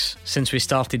thinks since we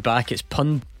started back it's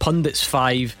pundits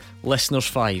 5, listeners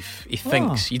 5. He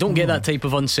thinks. You don't get that type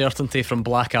of uncertainty from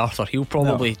Black Arthur. He'll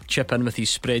probably chip in with his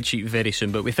spreadsheet very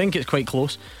soon, but we think it's quite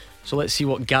close. So let's see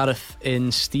what Gareth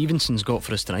in Stevenson's got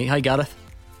for us tonight. Hi Gareth.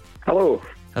 Hello.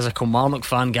 As a Kilmarnock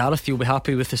fan, Gareth, you'll be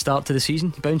happy with the start to the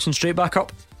season, bouncing straight back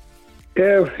up?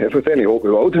 Yeah, if with any hope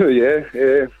we will do,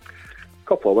 yeah.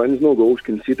 Couple of wins, no goals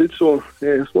conceded, so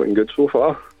it's looking good so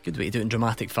far. Good way to do it in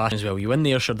dramatic fashion as well. You win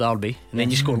the Ayrshire Derby and then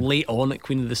you score late on at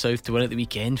Queen of the South to win at the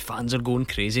weekend. Fans are going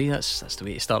crazy. That's the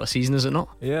way to start a season, is it not?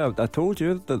 Yeah, I told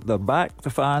you that they're back, the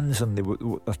fans, and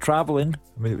they're travelling.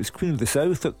 I mean, it was Queen of the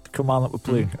South that Kilmarnock were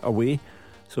playing away.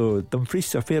 So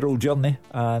Dumfries, a fair old journey,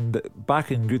 and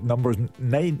back in good numbers.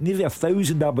 Nearly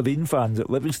 1,000 Aberdeen fans at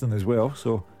Livingston as well.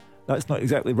 So that's not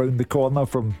exactly round the corner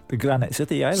from the Granite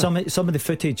City either. Some of the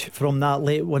footage from that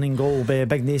late winning goal by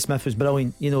Big Naismith was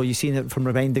brilliant. You know, you seen it from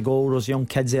behind the goal, those young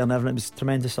kids there and everything. It was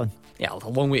tremendous, son. Yeah, a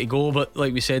long way to go, but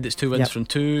like we said, it's 2 wins from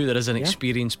 2. There is an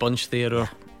experienced bunch there. Our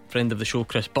friend of the show,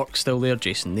 Chris Burke's still there,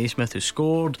 Jason Naismith, who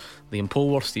scored, Liam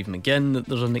Polworth, Steve McGinn.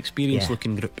 There's an experienced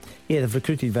looking group. Yeah, they've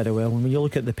recruited very well, and when you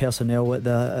look at the personnel at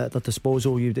their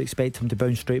disposal, you'd expect them to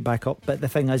bounce straight back up. But the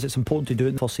thing is, it's important to do it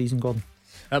in the first season, Gordon.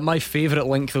 My favourite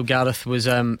link though, Gareth, was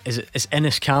it's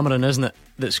Innes Cameron, isn't it,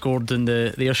 that scored in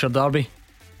the Ayrshire Derby?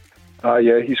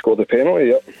 Yeah, he scored the penalty,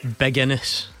 yep. Big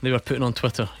Innes, they were putting on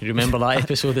Twitter. You remember that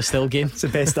episode of the Still Game? It's the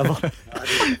best ever.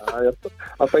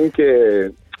 I think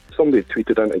somebody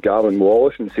tweeted into Gavin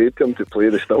Wallace and said to him to play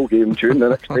the Still Game tune the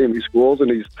next time he scores, and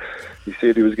he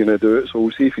said he was going to do it, so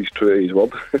we'll see if he's true to his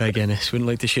word. Big Innes, wouldn't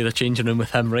like to share a changing room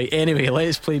with him. Right, anyway,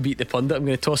 let's play Beat the Pundit. I'm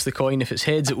going to toss the coin. If it's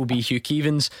heads, it will be Hugh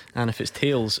Keevins, and if it's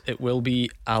tails, it will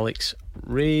be Alex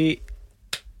Rae.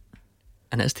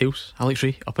 And it's tails. Alex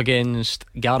Rae up against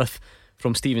Gareth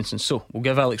from Stevenson. So we'll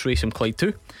give Alex Rae some Clyde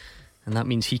too, and that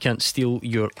means he can't steal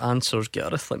your answers.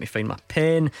 Gareth, let me find my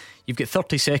pen. You've got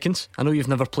 30 seconds. I know you've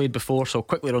never played before, so I'll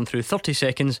quickly run through 30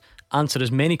 seconds. Answer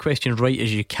as many questions right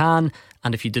as you can,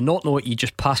 and if you do not know it, you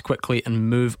just pass quickly and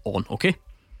move on, okay?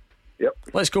 Yep.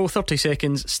 Let's go. 30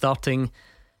 seconds starting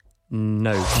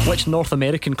now. Which North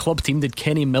American club team did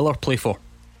Kenny Miller play for?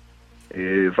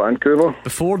 Vancouver.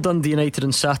 Before Dundee United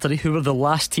on Saturday, who were the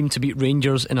last team to beat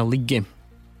Rangers in a league game?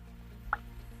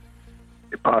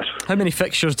 Pass. How many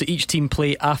fixtures do each team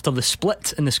play after the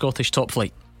split in the Scottish top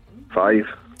flight? 5.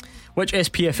 Which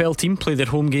SPFL team play their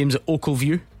home games at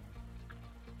Oakview?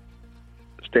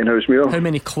 Stenhousemuir. How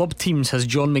many club teams has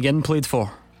John McGinn played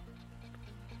for?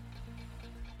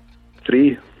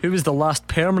 3. Who was the last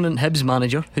permanent Hibs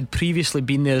manager who'd previously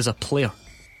been there as a player?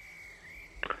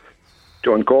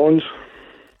 John Collins.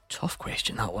 Tough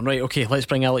question, that one. Right, okay, let's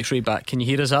bring Alex Rae back. Can you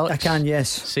hear us, Alex? I can, yes.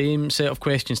 Same set of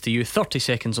questions to you. 30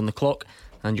 seconds on the clock,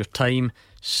 and your time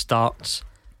starts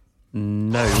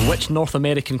now. Which North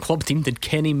American club team did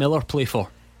Kenny Miller play for?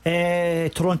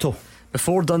 Toronto.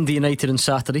 Before Dundee United on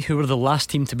Saturday, who were the last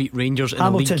team to beat Rangers in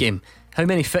Hamilton. a league game? How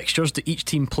many fixtures do each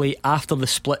team play after the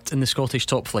split in the Scottish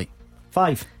top flight?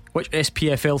 5. Which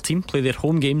SPFL team play their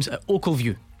home games at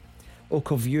Oakleview?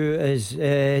 Oakleview is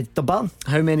Dumbarton.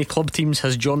 How many club teams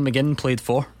has John McGinn played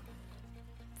for?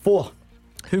 4.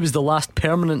 Who was the last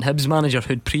permanent Hibs manager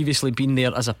who'd previously been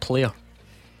there as a player?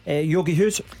 Yogi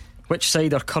Hughes. Which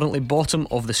side are currently bottom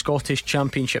of the Scottish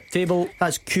Championship table?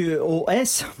 That's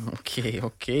QOS.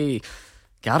 Okay.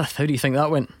 Gareth, how do you think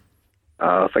that went?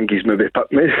 I think he's maybe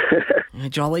picked me. Yeah,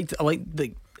 John,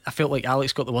 I felt like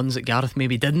Alex got the ones that Gareth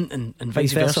maybe didn't, and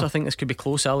vice versa. I think this could be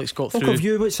close. Alex got through.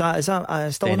 Oakleview, what's that? Is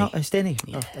that still not? Stenny.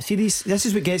 Yeah. See, this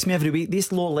is what gets me every week.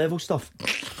 This low level stuff.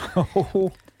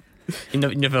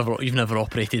 You've never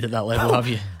operated at that level, have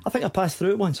you? I think I passed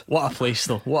through it once. What a place,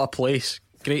 though. What a place.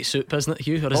 Great soup, isn't it,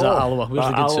 Hugh? Or is that Alloa? Where's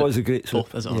the good soup? Alloa's a great soup.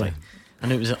 Oh, is it? Right. I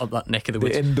knew it was up that neck of the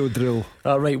woods. The Indo drill.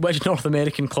 Right, which North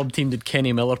American club team did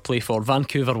Kenny Miller play for?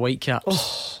 Vancouver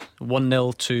Whitecaps.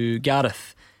 1-0 to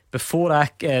Gareth. Before I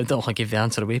gave the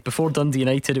answer away. Before Dundee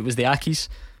United, it was the Ackies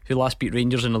who last beat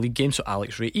Rangers in a league game. So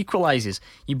Alex Rae equalises.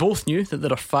 You both knew that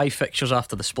there are 5 fixtures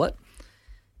after the split,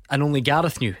 and only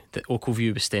Gareth knew that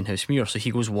Oakleview was Stenhousemuir, so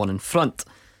he goes 1 in front.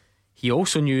 He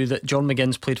also knew that John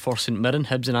McGinn's played for St Mirren,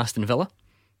 Hibs and Aston Villa,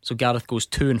 so Gareth goes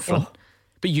 2 in front.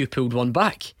 But you pulled 1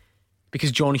 back,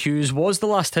 because John Hughes was the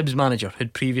last Hibs manager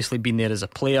who'd previously been there as a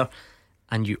player.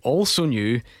 And you also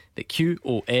knew that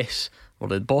QOS were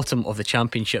the bottom of the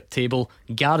Championship table.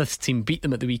 Gareth's team beat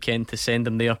them at the weekend to send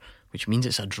them there, which means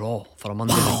it's a draw for a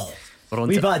Monday night. We're on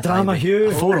Wee to bit of drama, Friday. Hugh.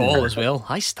 4-all as well.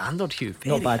 High standard, Hugh.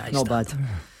 Very Not high bad, not standard. bad.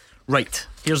 Right,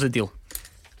 here's the deal.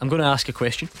 I'm going to ask a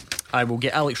question. I will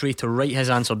get Alex Rae to write his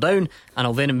answer down, and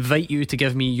I'll then invite you to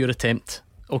give me your attempt.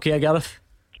 Okay, Gareth?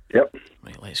 Yep.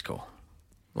 Right, let's go.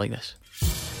 Like this.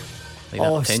 Like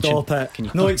that. Tension. Stop it. Can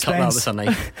you No cut expense. that with a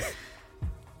knife?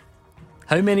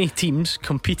 How many teams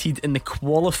competed in the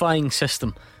qualifying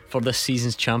system for this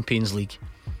season's Champions League?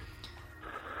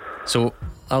 So,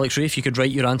 Alex Rae, if you could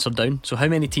write your answer down. So, how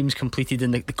many teams competed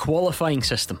in the qualifying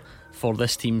system for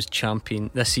this season's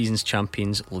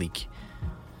Champions League?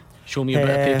 Show me a bit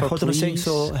of paper, hold on a sec. please.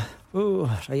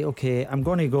 Right, okay. I'm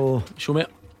going to go. Show me it.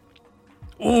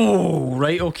 Oh,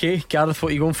 right, okay. Gareth,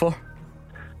 what are you going for?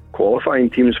 Qualifying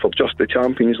teams for just the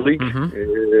Champions League.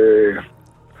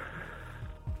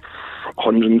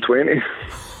 120.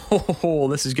 Oh,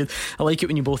 this is good. I like it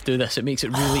when you both do this. It makes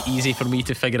it really easy for me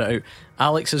to figure it out.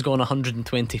 Alex has gone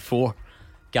 124.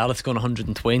 Gareth's gone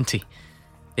 120.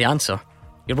 The answer,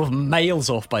 you're both miles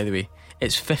off, by the way.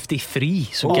 It's 53.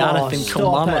 So Gareth and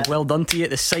Kilmarnock, well done to you.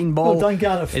 The sign ball Well done,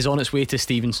 Gareth. is on its way to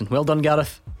Stevenson. Well done,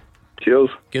 Gareth. Cheers.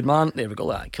 Good man. There we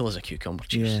go. That kill as a cucumber.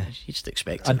 Cheers. Yeah. You just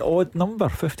expect An it. odd number,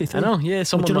 53. I know, yeah.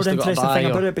 Someone Do you know must the have got a interesting buy thing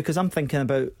or- about it? Because I'm thinking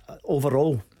about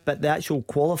overall, but the actual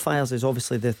qualifiers is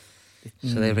obviously the.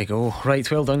 So there we go. Right,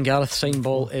 well done, Gareth. Sign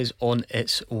ball is on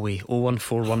its way.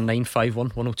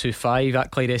 01419511025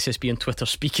 at Clyde SSB on Twitter.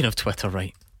 Speaking of Twitter,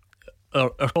 right, our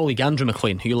colleague Andrew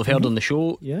McLean, who you'll have heard on the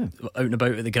show, Yeah. out and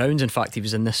about at the grounds. In fact, he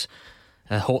was in this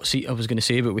hot seat, I was going to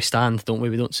say, but we stand, don't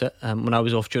we? We don't sit. When I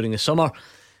was off during the summer,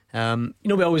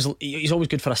 he's always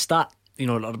good for a stat.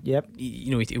 Yep.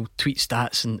 He'll tweet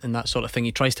stats and that sort of thing.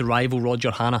 He tries to rival Roger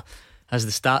Hanna as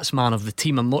the stats man of the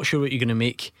team. I'm not sure what you're going to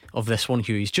make of this one,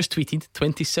 Hugh. He's just tweeted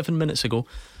 27 minutes ago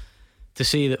to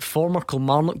say that former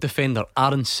Kilmarnock defender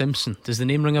Aaron Simpson, does the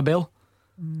name ring a bell?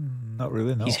 Not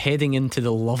really, no. He's heading into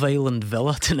the Love Island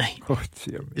Villa tonight. Oh,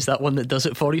 dear me. Is that one that does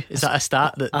it for you? Is that a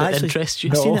stat that Actually, interests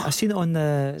you? I've seen it on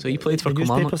the. So he played for the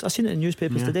Kilmarnock? newspapers. I've seen it in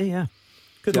newspapers today. Yeah.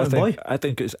 Good I little boy.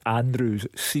 think it's Andrew's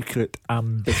secret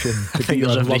ambition to I think be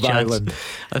there's on every Love chance. Island.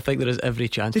 I think there is every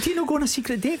chance. Did he not go on a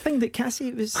secret date thing that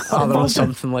Cassie was? There was involved in?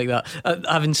 something like that.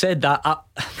 Having said that,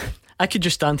 I could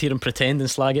just stand here and pretend and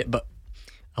slag it, but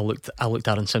I looked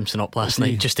Aaron Simpson up last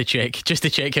night just to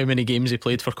check how many games he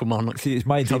played for Kilmarnock. See, it's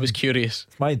my dream. I was curious.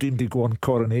 It's my dream to go on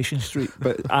Coronation Street,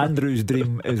 but Andrew's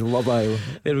dream is Love Island.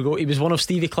 There we go. He was one of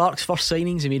Stevie Clarke's first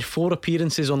signings. He made 4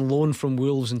 appearances on loan from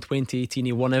Wolves in 2018.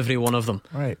 He won every one of them.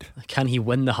 Right. Can he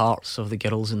win the hearts of the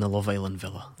girls in the Love Island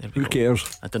Villa? There we Who go.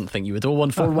 cares? I didn't think you would.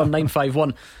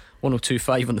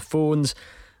 01419511025 on the phones,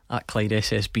 at Clyde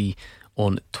SSB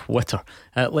on Twitter.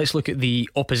 Let's look at the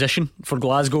opposition for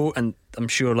Glasgow, and I'm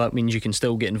sure that means you can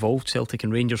still get involved, Celtic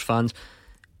and Rangers fans.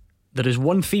 There is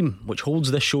one theme which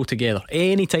holds this show together.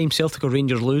 Anytime Celtic or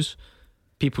Rangers lose,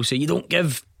 people say you don't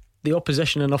give the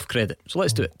opposition enough credit. So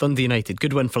let's do it. Dundee United,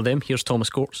 good win for them. Here's Thomas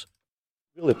Courts.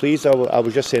 Really pleased. I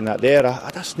was just saying that there. I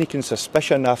had a sneaking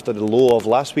suspicion after the low of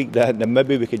last week that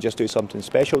maybe we could just do something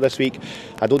special this week.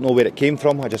 I don't know where it came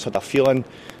from. I just had a feeling,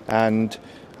 and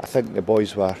I think the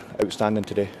boys were outstanding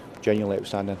today. Genuinely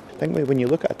outstanding. I think when you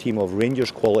look at a team of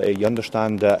Rangers quality, you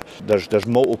understand that there's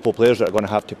multiple players that are going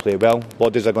to have to play well.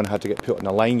 Bodies are going to have to get put on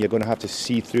the line. You're going to have to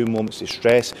see through moments of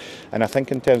stress. And I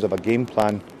think in terms of a game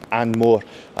plan and more,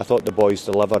 I thought the boys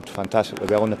delivered fantastically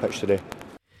well on the pitch today.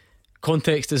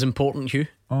 Context is important, Hugh.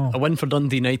 A win for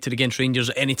Dundee United against Rangers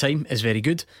at any time is very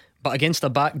good, but against a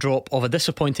backdrop of a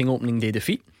disappointing opening day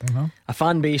defeat, a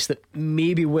fan base that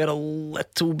maybe were a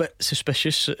little bit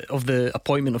suspicious of the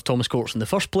appointment of Thomas Courts in the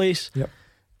first place,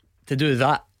 to do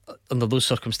that under those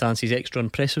circumstances, extra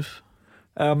impressive.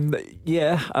 I'm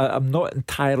not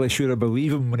entirely sure I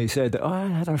believe him when he said that, I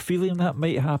had a feeling that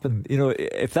might happen. You know,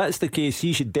 if that's the case,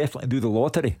 he should definitely do the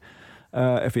lottery.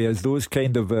 If he has those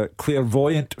kind of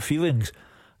clairvoyant feelings.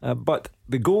 But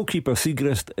the goalkeeper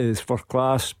Siegrist is first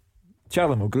class.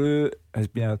 Charlie Mulgrew has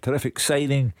been a terrific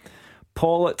signing.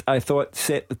 Pollitt, I thought,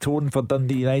 set the tone for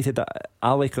Dundee United.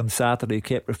 Alec on Saturday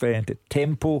kept referring to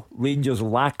tempo, Rangers'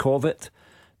 lack of it,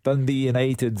 Dundee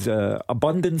United's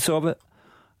abundance of it.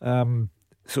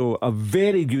 So a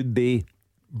very good day,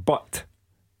 but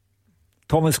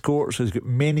Thomas Courts has got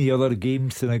many other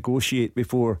games to negotiate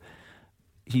before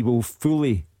he will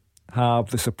fully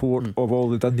have the support of all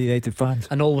the Dundee United fans.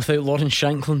 And all without Lawrence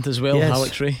Shankland as well, Yes.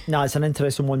 Alex Rae. No, it's an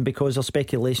interesting one because there's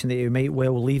speculation that he might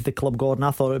well leave the club, Gordon.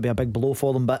 I thought it would be a big blow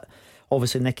for them, but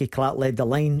obviously Nicky Clark led the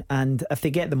line, and if they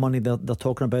get the money they're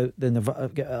talking about, then they've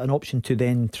got an option to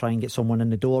then try and get someone in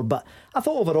the door. But I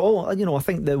thought overall, you know, I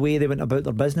think the way they went about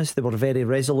their business, they were very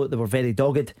resolute, they were very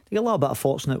dogged. They got a little bit of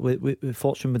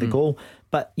fortune with the goal,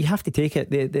 but you have to take it.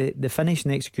 The finish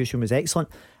and execution was excellent,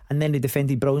 and then they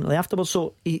defended brilliantly afterwards.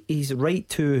 So he's right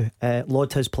to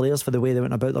laud his players for the way they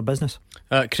went about their business.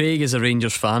 Craig is a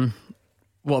Rangers fan.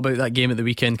 What about that game at the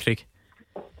weekend, Craig?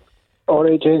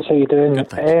 Alright, gents, how you doing?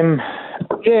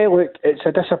 Yeah, look, it's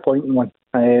a disappointing one.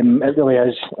 It really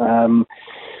is. And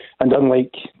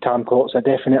unlike Tam Courts, I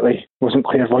definitely wasn't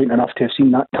clairvoyant enough to have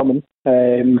seen that coming.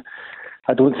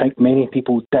 I don't think many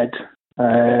people did.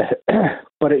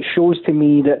 But it shows to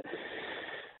me that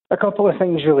a couple of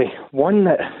things, really. One,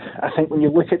 that I think when you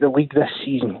look at the league this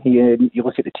season, you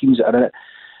look at the teams that are in it,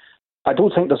 I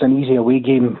don't think there's an easy away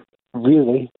game,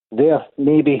 really. There,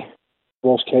 maybe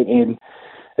Ross County and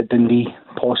at Dundee,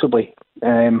 possibly.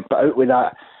 But out with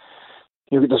that,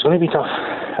 there's going to be tough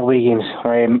away games.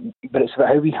 But it's about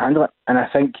how we handle it. And I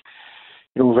think,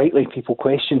 rightly people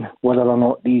question whether or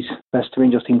not this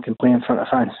Rangers team can play in front of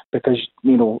fans. Because,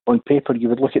 on paper, you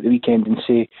would look at the weekend and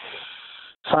say,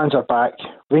 fans are back,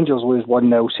 Rangers lose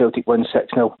 1-0, Celtic win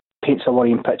 6-0. Paints a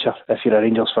worrying picture if you're a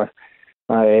Rangers fan.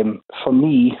 For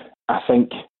me, I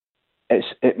think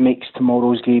it makes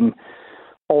tomorrow's game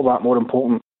all that more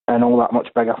important and all that much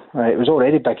bigger. It was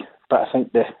already big, but I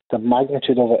think the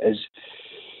magnitude of it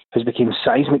has become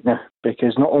seismic now,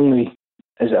 because not only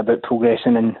is it about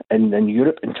progressing in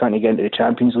Europe and trying to get into the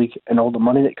Champions League and all the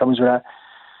money that comes with that,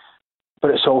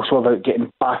 but it's also about getting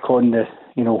back on the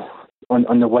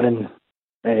on the winning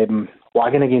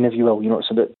wagon again, if you will.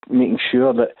 It's about making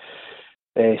sure that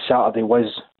Saturday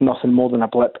was nothing more than a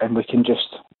blip, and we can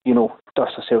just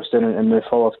dust ourselves down and move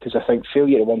forward. Because I think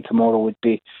failure to win tomorrow would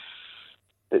be,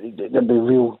 there'd be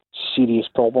real serious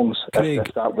problems. Craig,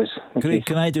 if that was the Craig, case.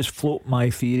 can I just float my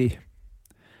theory?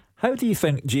 How do you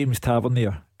think James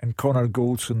Tavernier and Connor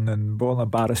Goldson and Borna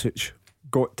Barisic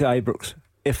got to Ibrox,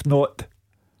 if not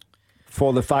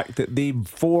for the fact that they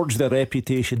forged their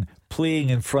reputation playing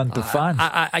in front of fans?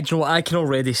 I can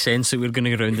already sense that we're going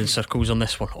to go round in circles on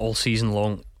this one all season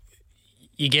long.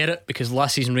 You get it, because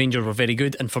last season Rangers were very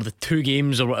good, and for the 2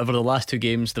 games or whatever, the last 2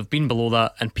 games, they've been below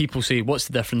that, and people say, what's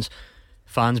the difference?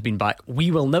 Fans been back.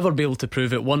 We will never be able to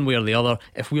prove it one way or the other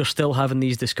if we're still having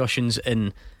these discussions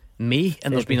in May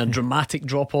and there's been a dramatic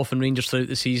drop off in Rangers throughout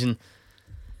the season.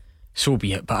 So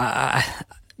be it, but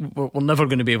we're never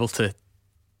going to be able to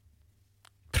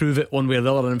prove it one way or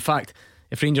the other. And in fact,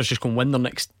 if Rangers just go and win their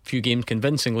next few games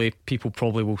convincingly, people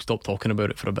probably will stop talking about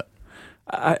it for a bit.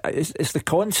 It's the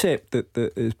concept that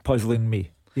is puzzling me.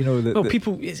 You know, well,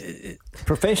 people,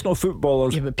 professional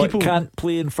footballers, but can't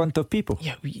play in front of people.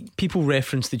 Yeah, people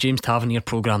reference the James Tavernier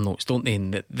programme notes, don't they?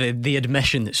 And the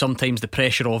admission that sometimes the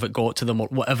pressure of it got to them, or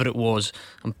whatever it was.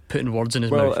 I'm putting words in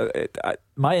his mouth.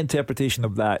 My interpretation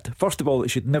of that, first of all, it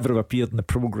should never have appeared in the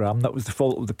programme. That was the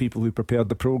fault of the people who prepared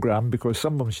the programme, because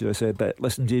some of them should have said that,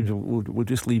 listen, James, we'll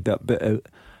just leave that bit out.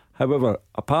 However,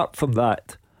 apart from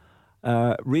that,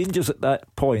 Rangers at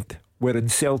that point were in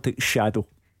Celtic's shadow,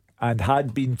 and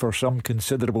had been for some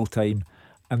considerable time,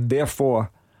 and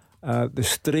therefore the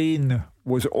strain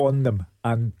was on them,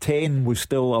 and 10 was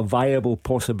still a viable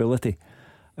possibility.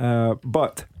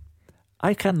 But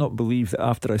I cannot believe that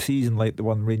after a season like the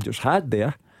one Rangers had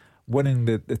there, winning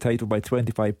the title by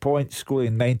 25 points,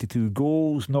 scoring 92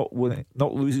 goals, not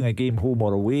losing a game home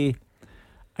or away,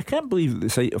 I can't believe that the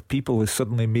sight of people has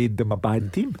suddenly made them a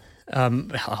bad team.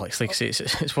 Alex, like I say,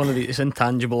 it's one of the, it's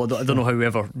intangible. I don't know how we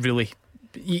ever really.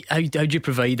 How do you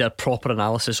provide a proper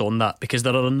analysis on that? Because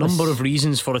there are a number of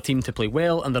reasons for a team to play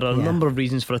well, and there are a number of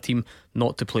reasons for a team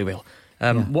not to play well.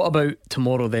 What about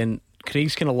tomorrow then?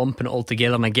 Craig's kind of lumping it all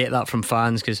together, and I get that from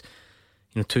fans because,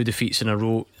 you know, 2 defeats in a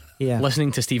row.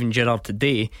 Listening to Stephen Gerrard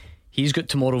today, he's got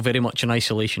tomorrow very much in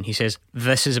isolation. He says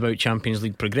this is about Champions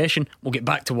League progression. We'll get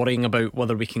back to worrying about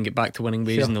whether we can get back to winning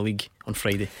ways in the league on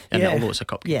Friday, and although it's a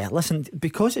cup game. Listen,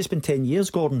 because it's been 10 years,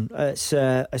 Gordon, it's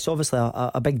obviously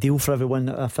a big deal for everyone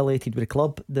affiliated with the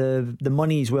club. The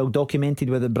money is well documented,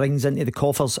 what it brings into the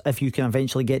coffers if you can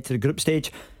eventually get to the group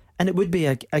stage, and it would be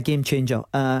a game changer.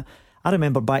 I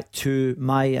remember back to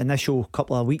my initial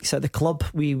couple of weeks at the club,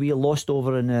 we lost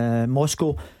over in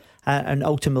Moscow, and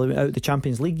ultimately out the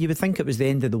Champions League. You would think it was the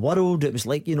end of the world. It was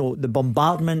like, you know, the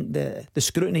bombardment, the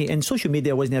scrutiny, and social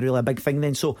media wasn't really a big thing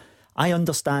then. So I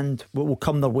understand what will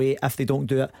come their way if they don't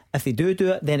do it. If they do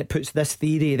it, then it puts this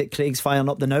theory that Craig's firing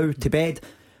up the now to bed.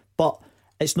 But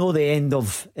it's not the end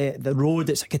of the road.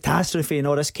 It's a catastrophe and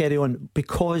all this carry on,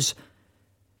 because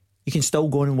you can still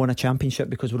go on and win a championship,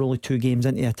 because we're only 2 games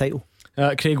into a title.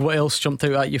 Craig, what else jumped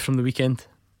out at you from the weekend?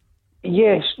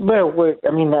 Yes, well, look, I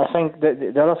mean, I think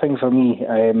that the other thing for me,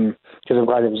 because I'm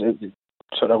glad it was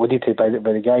sort of alluded to by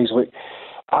the guys, look,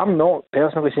 I'm not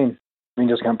personally saying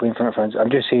Rangers can't play in front of fans.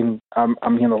 I'm just saying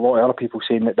I'm hearing a lot of other people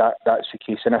saying that's the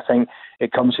case, and I think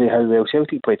it comes to how well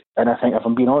Celtic played. And I think, if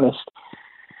I'm being honest,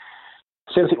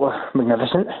 Celtic were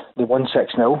magnificent. They won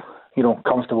 6-0. You know,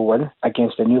 comfortable win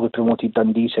against a newly promoted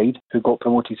Dundee side who got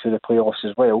promoted through the playoffs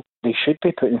as well. They should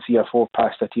be putting 3 or 4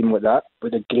 past a team like that,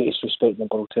 with the greatest respect in the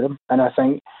world to them. And I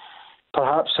think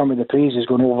perhaps some of the praise is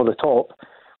going over the top,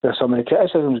 where some of the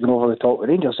criticism is going over the top with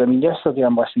Rangers. I mean, yesterday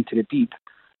I'm listening to the Beep,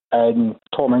 and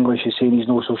Tom English is saying he's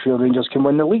not so sure Rangers can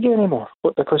win the league anymore.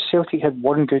 But because Celtic had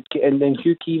one good game, and then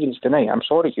Hugh Keevins tonight, I'm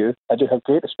sorry Hugh, I do have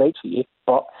great respect for you,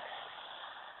 but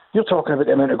you're talking about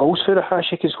the amount of goals for the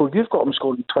Hashik has scored. You've got him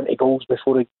scoring 20 goals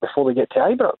before they get to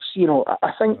Ibrox. You know,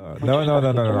 I think. No.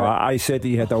 I said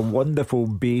he had a wonderful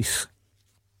base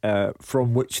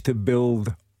from which to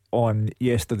build on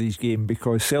yesterday's game,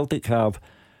 because Celtic have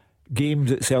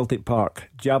games at Celtic Park,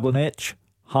 Jablonec,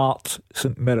 Hearts,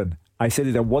 St Mirren. I said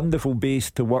he had a wonderful base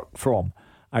to work from.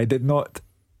 I did not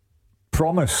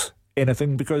promise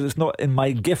anything, because it's not in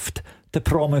my gift to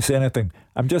promise anything.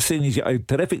 I'm just saying he's got a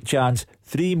terrific chance.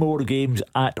 3 more games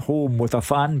at home with a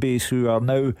fan base who are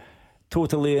now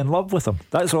totally in love with him.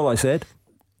 That's all I said.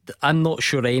 I'm not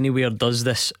sure anywhere does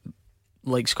this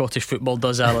like Scottish football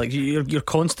does, Alex. You're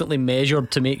constantly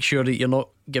measured to make sure that you're not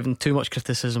giving too much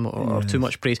criticism or too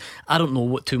much praise. I don't know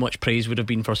what too much praise would have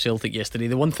been for Celtic yesterday.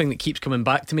 The one thing that keeps coming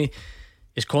back to me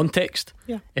is context.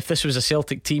 If this was a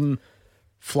Celtic team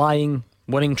flying,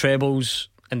 winning trebles,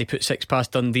 and they put 6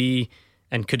 past Dundee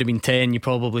and could have been 10, you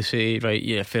probably say, right,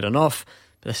 yeah, fair enough.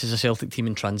 But this is a Celtic team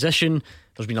in transition.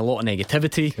 There's been a lot of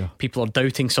negativity. People are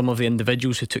doubting some of the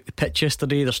individuals who took the pitch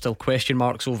yesterday. There's still question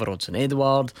marks over Odsonne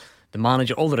Edouard, the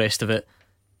manager, all the rest of it.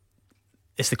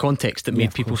 It's the context that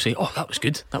made people say, oh, that was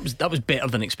good, that was better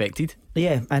than expected.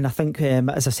 Yeah, and I think,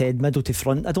 as I said, middle to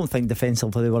front, I don't think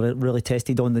defensively they were really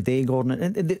tested on the day,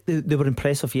 Gordon. They were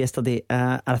impressive yesterday,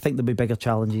 and I think there'll be bigger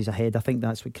challenges ahead. I think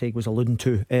that's what Craig was alluding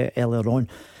to earlier on.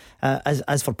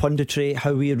 As for punditry,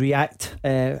 how we react,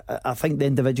 I think the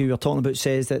individual you're talking about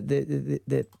says that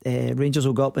the Rangers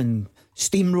will go up and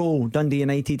steamroll Dundee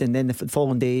United, and then the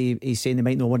following day he's saying they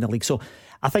might not win the league. So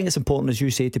I think it's important, as you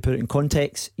say, to put it in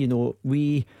context. You know,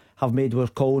 we have made our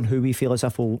call on who we feel as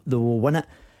if they will win it,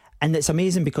 and it's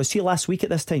amazing because see, last week at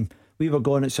this time we were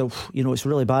going, it's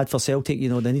really bad for Celtic, you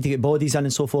know, they need to get bodies in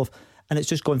and so forth, and it's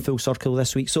just gone full circle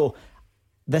this week. So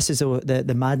this is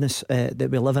the madness that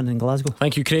we live in Glasgow.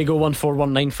 Thank you, Craig.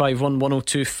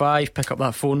 01419511025. Pick up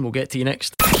that phone, we'll get to you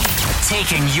next.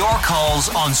 Taking your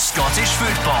calls on Scottish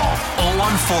football.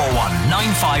 0141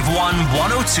 951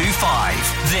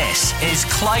 1025. This is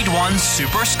Clyde One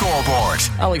Super Scoreboard.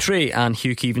 Alex Rae and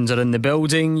Hugh Keevins are in the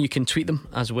building. You can tweet them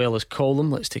as well as call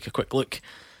them. Let's take a quick look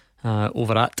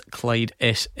over at Clyde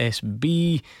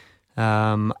SSB.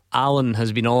 Alan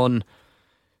has been on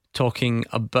talking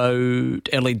about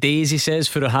early days, he says.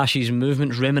 Furuhashi's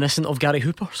movements reminiscent of Gary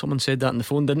Hooper. Someone said that on the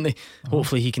phone, didn't they?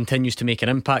 Hopefully he continues to make an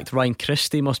impact. Ryan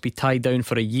Christie must be tied down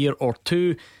for a year or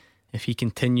two if he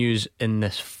continues in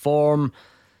this form.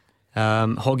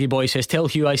 Hoggy Boy says, tell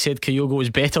Hugh I said Kyogo is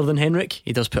better than Henrik.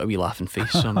 He does put a wee laughing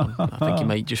face, so I think he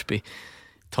might just be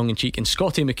tongue-in-cheek. And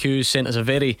Scotty McHugh sent us a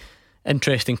very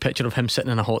interesting picture of him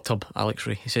sitting in a hot tub, Alex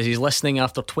Rae. He says he's listening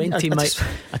after a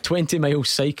 20-mile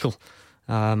cycle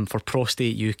for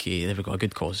Prostate UK. They've got a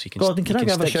good cause. Gordon, can I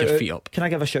give stick your feet up. Can I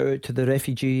give a shout out to the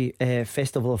Refugee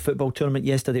Festival of Football tournament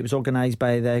yesterday? It was organised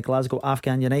by the Glasgow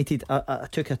Afghan United. I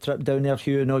took a trip down there,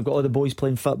 Hugh, and I got all the boys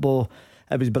playing football.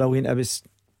 It was brilliant. It was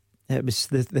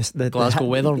the Glasgow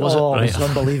weather, was it? Right. It was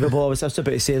unbelievable. I was about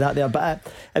to say that there, but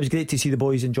it was great to see the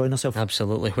boys enjoying themselves.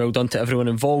 Absolutely. Well done to everyone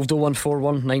involved.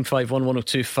 0141 951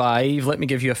 1025. Let me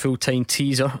give you a full-time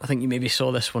teaser. I think you maybe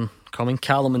saw this one coming.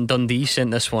 Callum in Dundee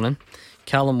sent this one in.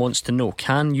 Callum wants to know,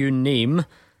 can you name,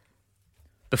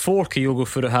 before Kyogo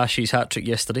Furuhashi's hat-trick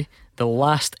yesterday, the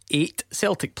last 8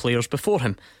 Celtic players before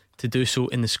him to do so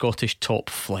in the Scottish top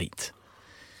flight?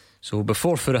 So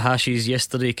before Furuhashi's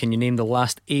yesterday, can you name the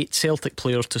last 8 Celtic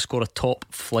players to score a top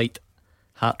flight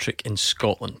hat-trick in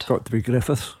Scotland? Got to be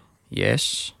Griffiths.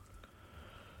 Yes.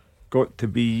 Got to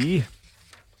be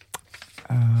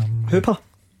Hooper.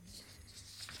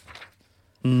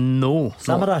 No.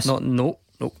 Samaras. Nope.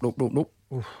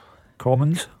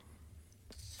 Commons.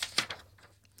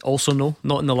 Also no.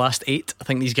 Not in the last 8. I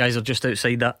think these guys are just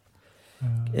outside that.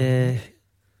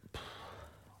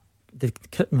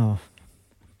 No.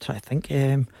 Try to think.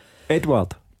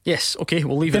 Edward. Yes, okay,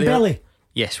 we'll leave it there.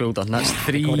 Yes, well done. That's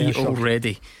 3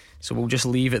 already. So we'll just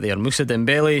leave it there. Moussa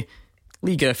Dembele,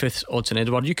 Lee Griffiths, Odsonne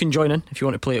Edouard. You can join in if you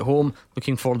want to play at home,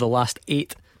 looking for the last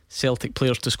 8 Celtic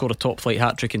players to score a top flight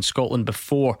hat-trick in Scotland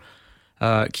before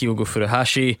Kyogo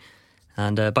Furuhashi.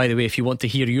 And by the way, if you want to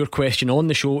hear your question on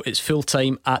the show, it's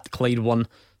fulltime at Clyde1.com.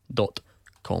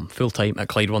 Fulltime at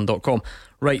Clyde1.com.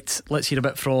 Right, let's hear a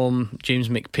bit from James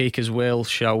McPake as well,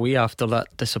 shall we, after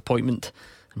that disappointment.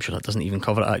 I'm sure that doesn't even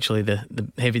cover it, actually, the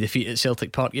heavy defeat at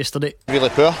Celtic Park yesterday. Really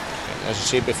poor. As I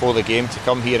said before the game, to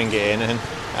come here and get anything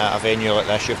at a venue like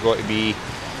this, you've got to be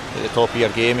at the top of your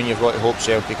game, and you've got to hope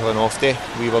Celtic have an off day.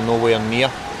 We were nowhere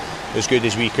near as good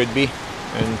as we could be,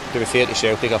 and to be fair to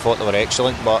Celtic, I thought they were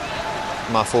excellent, but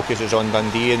my focus is on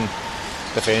Dundee, and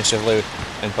defensively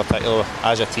in particular,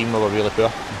 as a team we were really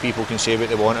poor. People can say what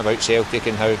they want about Celtic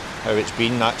and how it's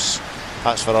been, that's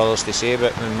for others to say,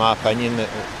 but in my opinion, at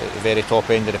the very top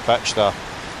end of the pitch, they've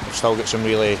still got some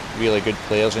really, really good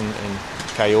players, and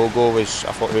Kyogo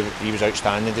I thought he was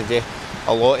outstanding today.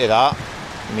 A lot of that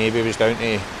maybe was down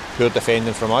to poor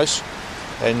defending from us,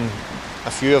 and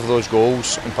a few of those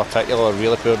goals in particular are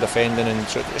really poor defending, and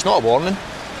so it's not a warning,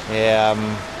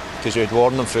 because we'd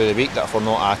warn them through the week that if we're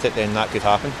not at it, then that could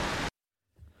happen.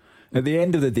 At the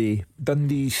end of the day,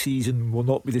 Dundee's season will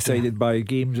not be decided by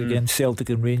games against Celtic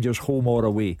and Rangers, home or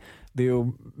away.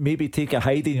 They'll maybe take a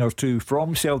hiding or two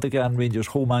from Celtic and Rangers,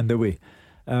 home and away,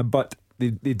 but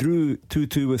they drew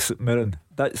 2-2 with St Mirren.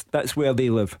 That's where they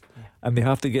live, and they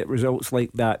have to get results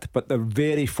like that. But they're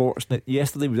very fortunate.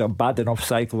 Yesterday was a bad enough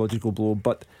psychological blow,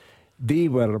 but they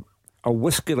were a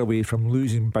whisker away from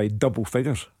losing by double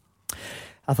figures.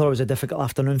 I thought it was a difficult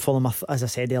afternoon for them. As I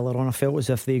said earlier on, I felt as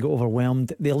if they got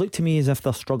overwhelmed. They look to me as if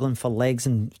they're struggling for legs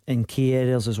in key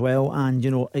areas as well. And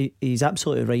you know, he's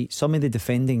absolutely right. Some of the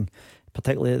defending,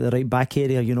 particularly at the right back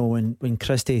area, you know, when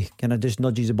Christie kind of just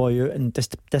nudges the boy out and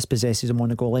dispossesses him on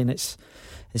the goal line, it's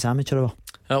amateur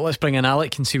hour. Let's bring in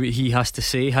Alec and see what he has to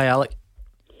say. Hi, Alec.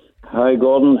 Hi,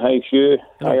 Gordon. Hi, Hugh.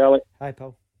 Hello. Hi, Alec. Hi,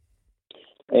 Paul.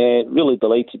 Really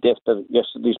delighted after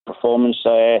yesterday's performance.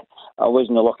 I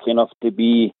wasn't lucky enough to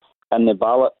be in the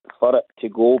ballot for it to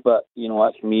go, but you know,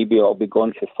 that's maybe I'll be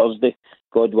gone for Thursday,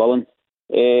 God willing.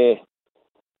 I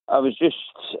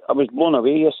was blown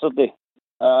away yesterday.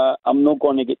 I'm not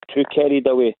going to get too carried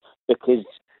away, because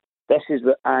this is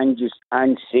what Ange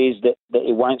says that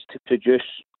he wants to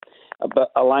produce.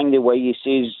 But along the way, he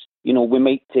says, you know, we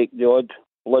might take the odd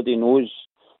bloody nose.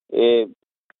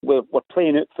 We're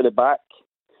playing out for the back.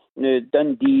 Now,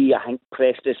 Dundee, I think,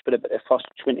 pressed us for about the first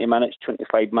 20 minutes,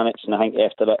 25 minutes, and I think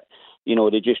after that, you know,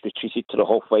 they just retreated to the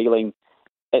halfway line.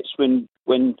 It's when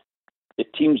the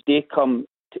teams, they come,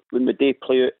 when they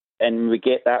play out and we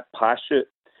get that pass out,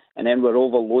 and then we're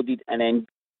overloaded, and then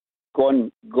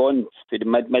gone to the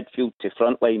midfield to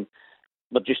front line.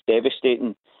 They're just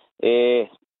devastating. Kyogo,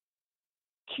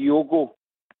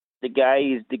 the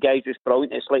guy's just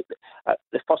brilliant. It's like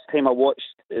the first time I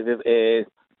watched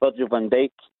Virgil van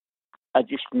Dijk, I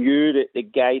just knew that the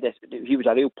guy, that he was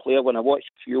a real player. When I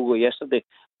watched Kyogo yesterday,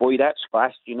 boy, that's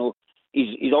fast.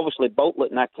 He's obviously built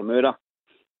like Nakamura.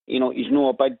 He's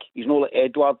not like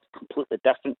Edward, completely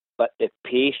different, but the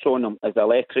pace on him is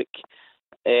electric.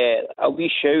 A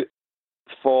wee shout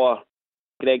for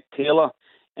Greg Taylor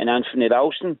and Anthony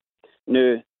Ralston.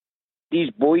 Now,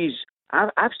 these boys,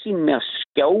 I've seen more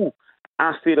skill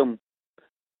after them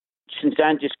since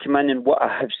Ange's come in, and what I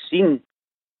have seen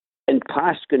in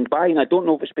past gone by, and I don't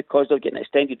know if it's because they're getting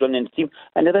extended run in the team,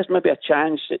 and there is maybe a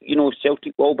chance that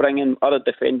Celtic will bring in other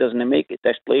defenders and they make it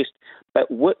displaced, but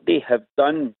what they have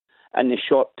done in the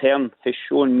short term has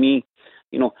shown me,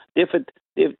 they've had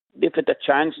a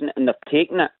chance and they're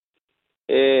taking it.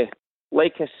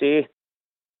 Like I say,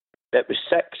 it was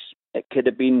 6, it could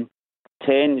have been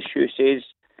 10, the shoe says,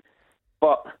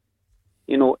 but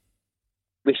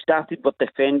we started with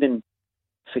defending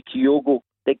for Kyogo.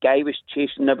 The guy was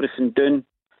chasing everything down.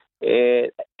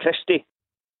 Christie,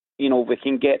 we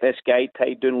can get this guy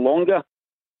tied down longer.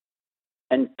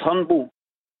 And Turnbull,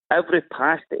 every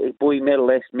pass that a boy more or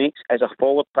less makes is a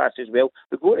forward pass as well.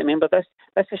 We've got to remember this.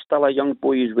 This is still a young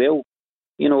boy as well.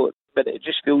 But it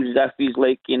just feels as if he's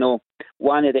like,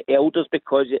 one of the elders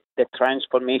because of the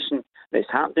transformation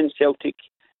that's happened in Celtic.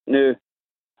 Now,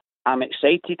 I'm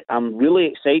excited. I'm really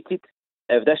excited.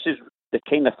 If this is the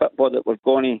kind of football that we're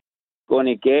going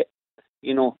to get,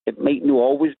 it might not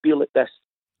always be like this.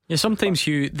 Yeah, sometimes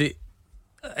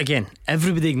again,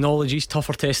 everybody acknowledges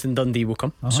tougher test than Dundee will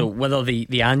come. So whether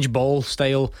the Ange ball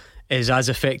style is as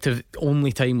effective,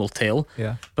 only time will tell.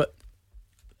 Yeah. But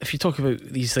if you talk about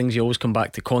these things, you always come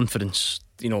back to confidence,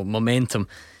 momentum.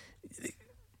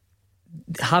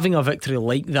 Having a victory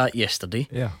like that yesterday,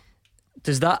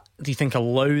 do you think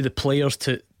allow the players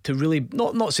to really,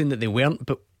 not saying that they weren't,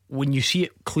 but when you see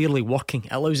it clearly working,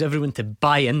 it allows everyone to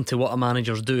buy into what a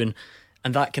manager's doing,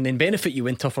 and that can then benefit you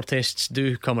when tougher tests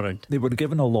do come around. They were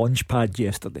given a launch pad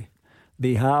yesterday.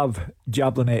 They have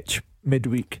Jablonec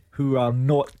midweek, who are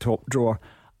not top drawer,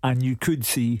 and you could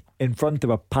see in front of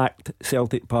a packed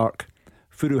Celtic Park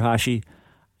Furuhashi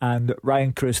and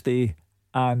Ryan Christie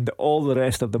and all the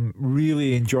rest of them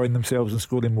really enjoying themselves and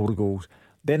scoring more goals.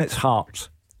 Then it's Hearts.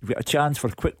 You've got a chance for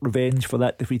quick revenge for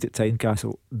that defeat at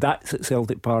Tynecastle. That's at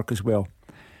Celtic Park as well.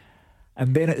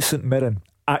 And then it's St Mirren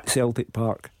at Celtic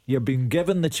Park. You're being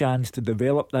given the chance to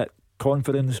develop that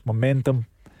confidence, momentum,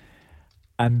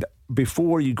 and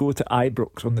before you go to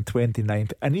Ibrox on the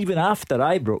 29th, and even after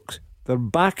Ibrox, they're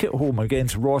back at home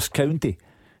against Ross County.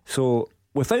 So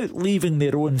without leaving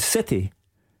their own city,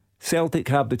 Celtic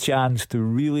have the chance to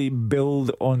really build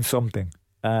on something,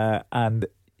 and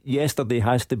yesterday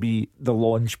has to be the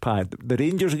launch pad. The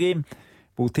Rangers game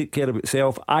will take care of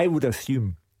itself. I would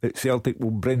assume that Celtic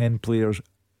will bring in players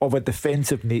of a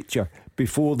defensive nature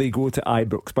before they go to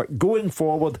Ibrox. But going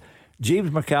forward,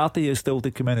 James McCarthy is still to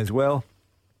come in as well.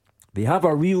 They have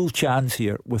a real chance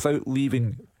here without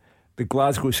leaving the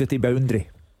Glasgow City boundary.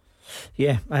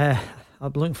 Yeah,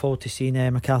 I'm looking forward to seeing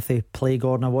McCarthy play,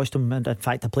 Gordon. I watched him, and in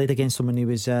fact I played against him when he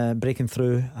was breaking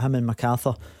through, him and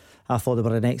MacArthur. I thought they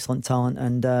were an excellent talent,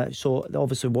 and so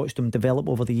obviously watched him develop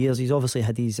over the years. He's obviously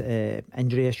had these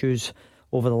injury issues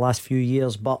over the last few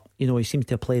years, but he seems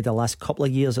to have played the last couple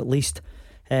of years at least.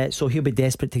 So he'll be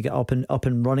desperate to get up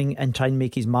and running and try and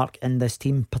make his mark in this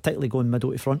team, particularly going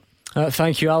middle to front.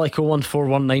 Thank you, Alec.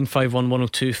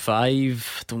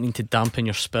 01419511025. Don't mean to dampen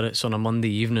your spirits on a Monday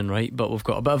evening, right? But we've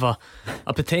got a bit of a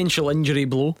potential injury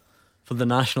blow for the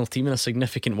national team, and a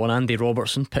significant one. Andy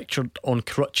Robertson, pictured on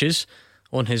crutches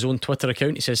on his own Twitter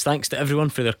account. He says, thanks to everyone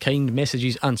for their kind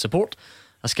messages and support.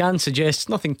 A scan suggests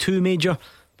nothing too major,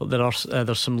 but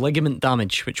there's some ligament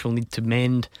damage which we'll need to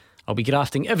mend. I'll be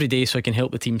grafting every day so I can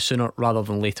help the team sooner rather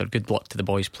than later. Good luck to the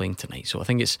boys playing tonight. So I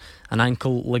think it's an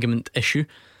ankle ligament issue.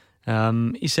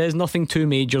 He says nothing too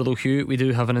major though, Hugh. We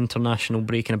do have an international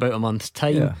break in about a month's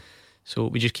time, so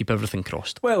we just keep everything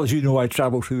crossed. Well, as you know, I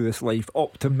travel through this life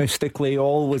optimistically,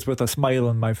 always with a smile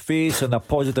on my face and a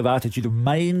positive attitude of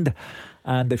mind.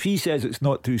 And if he says it's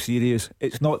not too serious,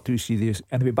 it's not too serious,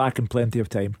 and he'll be back in plenty of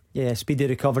time. Yeah, speedy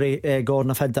recovery, Gordon.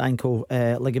 I've had the ankle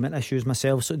ligament issues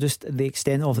myself, so just the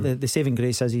extent of the saving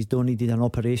grace is he's don't needed an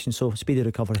operation, so speedy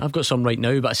recovery. I've got some right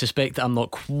now, but I suspect that I'm not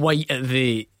quite at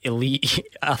the elite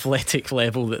athletic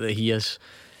level that he is.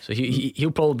 So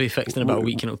he'll probably be fixed in about a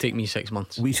week, and it'll take me 6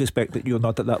 months. We suspect that you're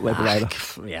not at that level either.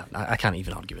 Yeah, I can't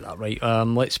even argue with that. Right,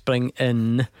 let's bring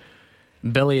in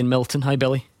Billy in Milton. Hi,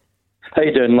 Billy. How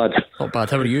you doing, lads? Not bad.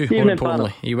 How are you? Evening, More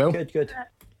importantly, are you well? Good.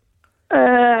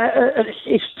 It's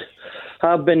just,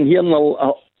 I've been hearing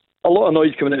a lot of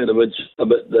noise coming out of the woods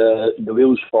about the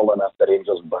wheels falling off the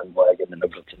Rangers bandwagon and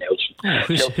everything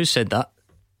else. Who said that?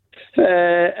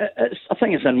 I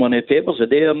think it's in one of the papers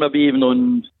today, or maybe even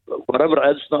on whatever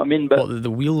it is. Know what I mean? But the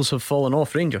wheels have fallen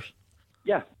off Rangers.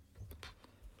 Yeah,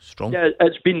 strong. Yeah,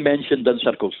 it's been mentioned in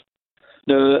circles.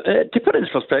 Now, to put it in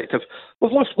perspective,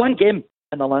 we've lost one game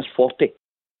in the last 40.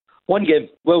 One game.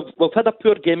 We've had a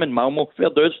poor game in Malmo. Fair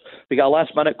dues. We got a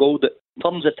last minute goal that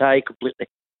turns the tie completely.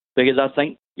 Because I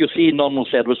think you'll see normal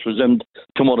service resumed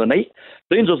tomorrow night.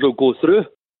 Rangers will go through.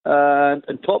 And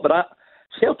on top of that,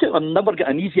 Celtic will never get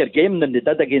an easier game than they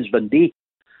did against Dundee.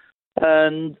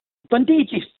 And Dundee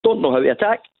just don't know how to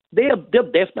attack. They're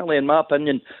definitely, in my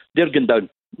opinion, they're going down.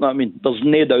 You know what I mean? There's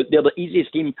no doubt. They're the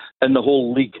easiest team in the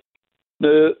whole league.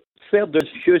 Now, fair dues,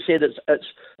 Hugh said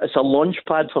it's a launch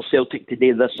pad for Celtic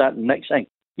today, this, that and next thing.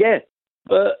 Yeah,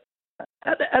 but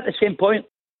at the same point,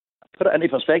 put it into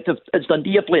perspective, it's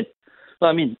Dundee you're playing. You know what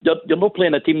I mean? You're not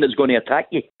playing a team that's going to attack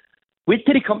you. Wait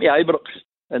till they come to Ibrox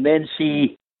and then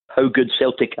see how good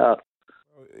Celtic are.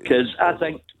 Because I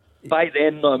think by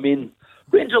then, you know what I mean,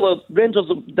 the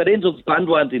Rangers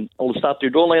bandwagon will start to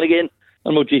rolling again,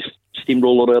 and we'll just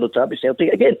steamroller out of top of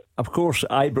Celtic again. Of course,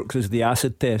 Ibrox is the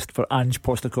acid test for Ange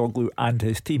Postecoglou and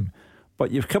his team.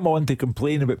 But you've come on to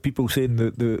complain about people saying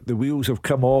that the wheels have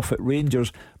come off at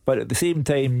Rangers, but at the same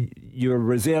time you're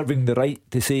reserving the right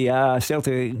to say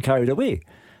Celtic are getting carried away.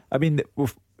 I mean,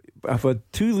 I've had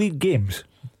 2 league games,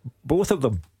 both of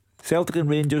them. Celtic and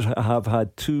Rangers have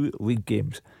had 2 league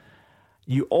games.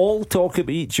 You all talk about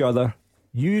each other.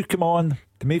 You come on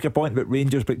to make a point about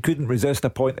Rangers but couldn't resist a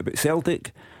point about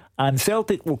Celtic, and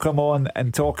Celtic will come on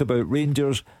and talk about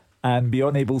Rangers and be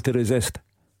unable to resist.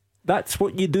 That's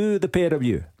what you do, the pair of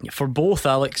you. For both,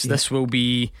 Alex, this will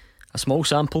be a small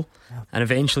sample, and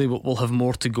eventually we'll have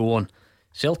more to go on.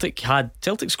 Celtic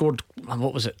scored,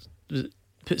 what was it?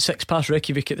 Put 6 past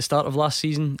Reykjavik at the start of last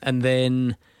season, and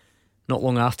then not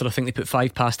long after I think they put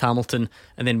 5 past Hamilton,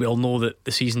 and then we all know that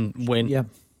the season went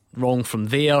wrong from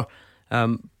there.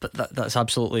 But that's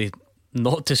absolutely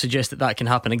not to suggest that can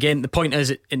happen again. The point is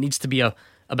it needs to be a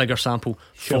bigger sample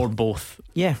for both.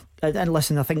 Yeah, and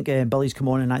listen, I think Billy's come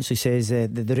on and actually says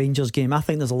the Rangers game, I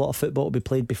think there's a lot of football to be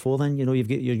played before then. You know, you've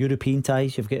got your European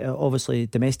ties, you've got obviously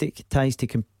domestic ties to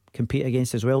compete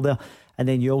against as well there, and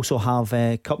then you also have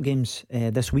cup games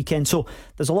this weekend. So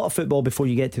there's a lot of football before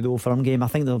you get to the Old Firm game. I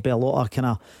think there'll be a lot of kind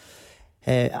of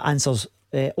answers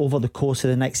over the course of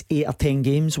the next 8 or 10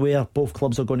 games where both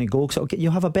clubs are going to go, so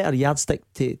you'll have a better yardstick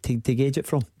to gauge it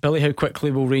from. Billy, how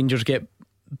quickly will Rangers get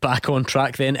back on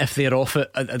track then if they're off it?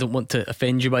 I don't want to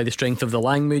offend you by the strength of the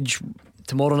language.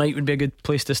 Tomorrow night would be a good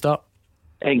place to start.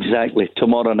 Exactly,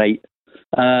 tomorrow night.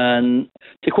 And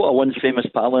to quote a once famous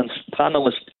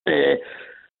panelist,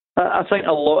 I think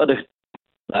a lot of the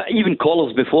even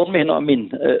callers before me, you know what I mean,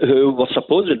 who were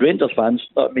supposed Rangers fans,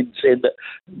 you know what I mean, saying that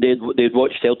they'd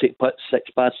watched Celtic put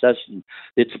 6 past this, and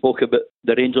they'd spoke about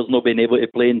the Rangers not being able to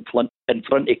play in front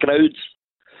of crowds.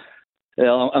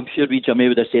 I'm sure Rita May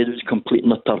would have said it was complete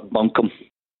and utter bunkum.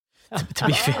 To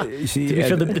be fair,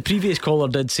 the previous caller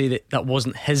did say that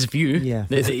wasn't his view. Yeah,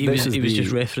 that he was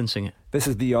just referencing it. This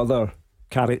is the other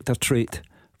character trait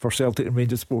for Celtic and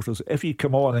Rangers supporters. If you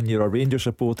come on and you're a Rangers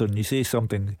supporter and you say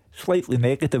something slightly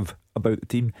negative about the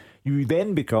team, you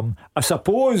then become a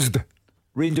supposed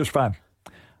Rangers fan.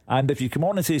 And if you come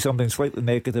on and say something slightly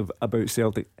negative about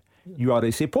Celtic, you are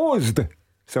a supposed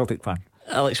Celtic fan.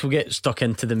 Alex, we'll get stuck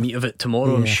into the meat of it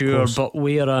tomorrow, I'm sure, but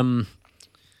we're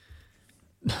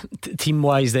team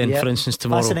wise then, for instance,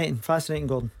 tomorrow. Fascinating,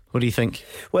 Gordon. What do you think?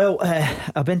 Well,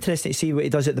 I'll be interested to see what he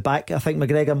does at the back. I think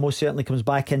McGregor most certainly comes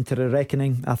back into the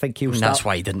reckoning. I think he'll start. That's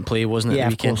why he didn't play, wasn't it? Yeah, the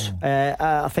weekend? Of course.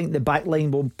 I think the back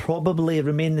line will probably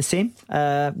remain the same.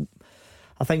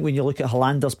 I think when you look at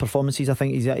Hollander's performances, I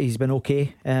think he's been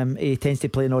okay. He tends to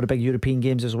play in all the big European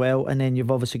games as well. And then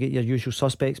you've obviously got your usual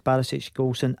suspects, Barisic,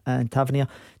 Golson and Tavernier.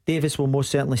 Davis will most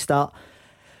certainly start.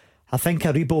 I think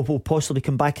Aribo will possibly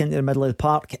come back into the middle of the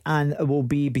park, and it will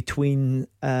be between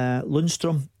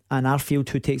Lundstrom and Arfield,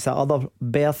 who takes that other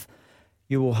berth.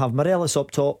 You will have Morelos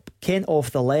up top, Kent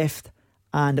off the left,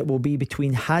 and it will be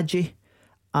between Hadji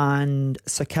and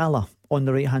Sakala on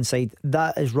the right hand side.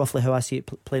 That is roughly how I see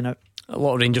it playing out. A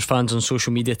lot of Rangers fans on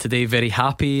social media today very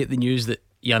happy at the news that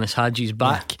Yanis Hadji's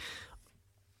back,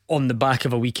 on the back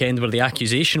of a weekend where the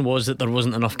accusation was that there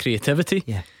wasn't enough creativity.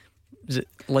 Yeah. Is it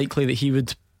likely that he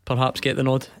would perhaps get the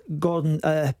nod? Gordon,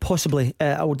 possibly.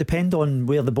 It will depend on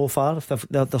where they both are. If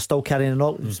they're still carrying it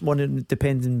on, one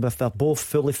depending if they're both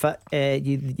fully fit,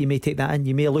 you may take that in.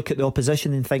 You may look at the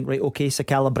opposition and think, right, okay,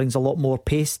 Sakala brings a lot more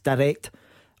pace, direct,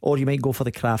 or you might go for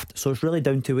the craft. So it's really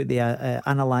down to what they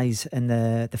analyse in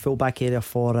the full back area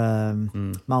for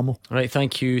Malmo. Right,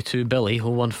 thank you to Billy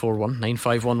 0141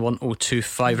 951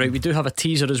 1025. Right, we do have a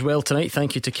teaser as well tonight.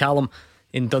 Thank you to Callum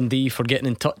in Dundee for getting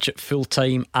in touch at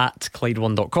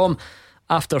fulltime@Clyde1.com.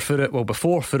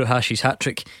 Before Furuhashi's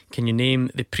hat-trick, can you name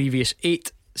the previous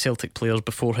 8 Celtic players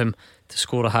before him to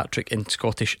score a hat-trick in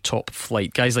Scottish top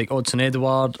flight? Guys like Odsonne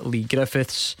Edouard, Lee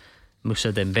Griffiths,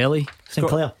 Moussa Dembele.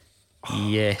 Sinclair.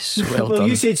 Yes, well well done.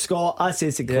 You said Scott, I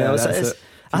said Sinclair. Yeah, that's it.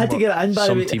 I had to get it in, by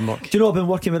the way. Teamwork. Do you know, I've been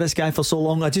working with this guy for so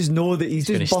long, I just know that he's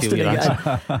just busting to get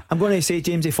in. I'm going to say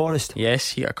Jamesy Forrest.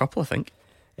 Yes, he got a couple, I think.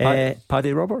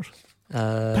 Paddy Roberts.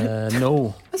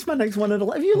 No, that's my next one.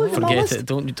 Have you looked at my forget list? it.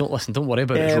 Don't listen. Don't worry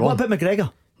about it. It's wrong. What about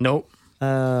McGregor? No.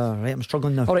 Right, I'm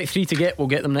struggling now. Alright, 3 to get. We'll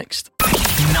get them next.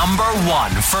 Number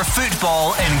 1 for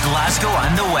football in Glasgow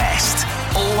and the West.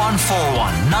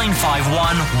 0141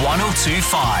 951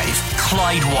 1025.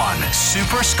 Clyde 1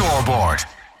 Super Scoreboard.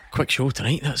 Quick show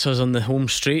tonight. That's us on the home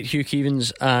straight. Hugh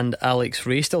Keevins and Alex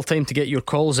Rae. Still time to get your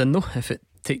calls in though, if it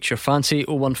takes your fancy.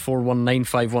 0141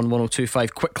 951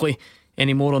 1025. Quickly,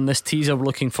 any more on this teaser? We're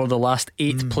looking for the last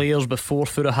 8 players before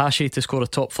Furuhashi to score a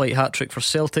top flight hat-trick for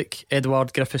Celtic.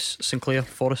 Edouard, Griffiths, Sinclair,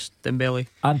 Forrest, Dembele.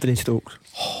 Anthony Stokes.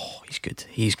 Oh,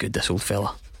 he's good, this old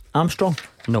fella. Armstrong.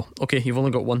 No, okay, you've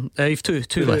only got one. You've two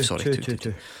left, sorry.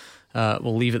 Two.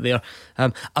 We'll leave it there.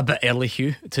 A bit early,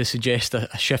 Hugh, to suggest a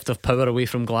shift of power away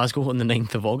from Glasgow on the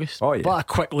 9th of August. Oh, yeah. But a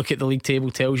quick look at the league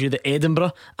table tells you that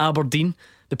Edinburgh, Aberdeen,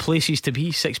 the places to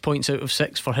be, 6 points out of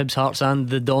 6 for Hibs, Hearts and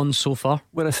the Dons so far.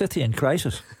 We're a city in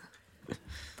crisis.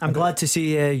 I'm glad to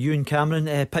see you and Cameron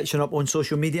pitching up on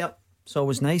social media. It's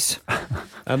always nice.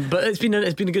 But it's been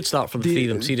a good start from the 3 of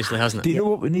them, seriously, hasn't it? Do you know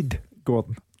what we need,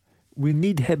 Gordon? We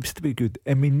need Hibs to be good,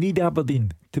 and we need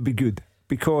Aberdeen to be good.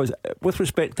 Because with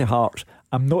respect to Hearts,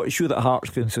 I'm not sure that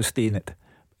Hearts can sustain it,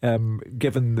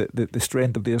 given the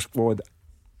strength of their squad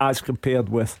as compared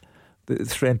with the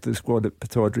strength of the squad at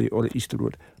Pittodrie or at Easter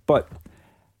Road. But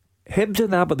Hibs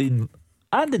and Aberdeen,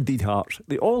 and indeed Hearts,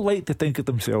 they all like to think of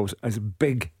themselves as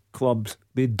big clubs.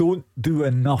 They don't do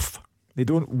enough. They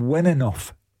don't win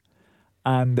enough.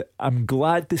 And I'm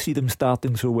glad to see them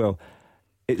starting so well.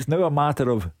 It's now a matter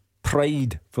of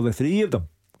pride for the 3 of them.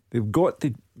 They've got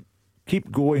to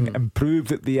keep going and prove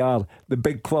that they are the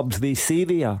big clubs they say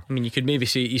they are. I mean, you could maybe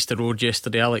say Easter Road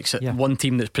yesterday, Alex, one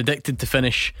team that's predicted to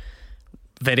finish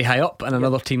very high up and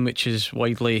another team which is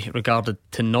widely regarded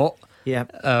to not.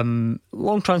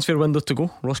 Long transfer window to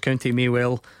go. Ross County may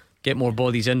well get more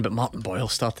bodies in, but Martin Boyle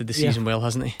started the season well,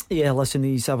 hasn't he? Yeah, listen,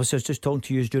 I was just talking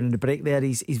to you during the break there.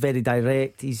 He's very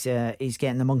direct. He's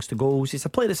getting amongst the goals. He's a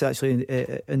player that's actually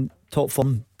in top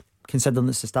form, considering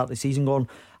it's the start of the season gone.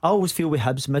 I always feel with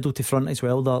Hibs, middle to front as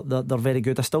well, they're very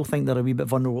good. I still think they're a wee bit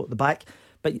vulnerable at the back,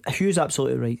 but Hugh's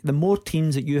absolutely right. The more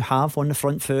teams that you have on the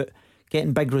front foot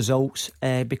getting big results,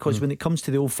 because when it comes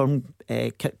to the old firm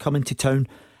coming to town,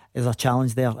 there's a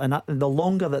challenge there, and the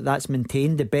longer that's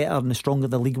maintained, the better and the stronger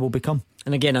the league will become.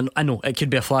 And again, I know it could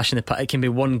be a flash in the pan, it can be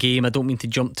one game. I don't mean to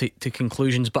jump to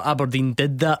conclusions, but Aberdeen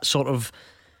did that sort of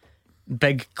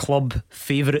big club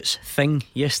favourites thing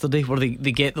yesterday, where they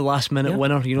get the last minute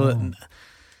winner. You know,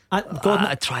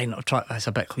 I try not to try. It's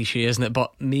a bit cliche, isn't it?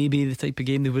 But maybe the type of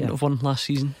game they wouldn't have won last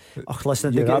season.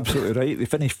 Listen, you're absolutely right. They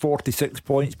finished 46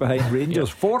 points behind Rangers.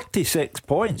 46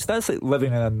 points. That's like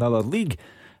living in another league.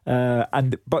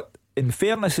 But in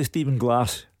fairness to Stephen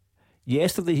Glass,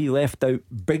 yesterday he left out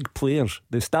big players.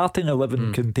 The starting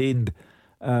 11 contained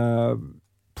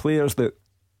players that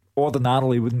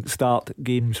ordinarily wouldn't start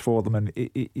games for them, and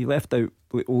he left out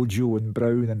like Ojo and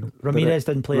Brown and Ramirez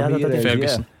didn't play either, did he?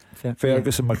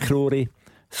 Ferguson, McCrory.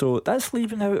 So that's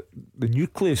leaving out the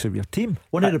nucleus of your team.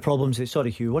 One of the problems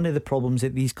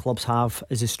that these clubs have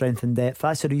is the strength and depth.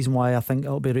 That's the reason why I think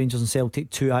it'll be Rangers and Celtic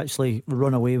to actually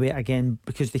run away with it again,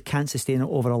 because they can't sustain it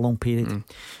over a long period.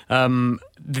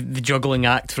 The juggling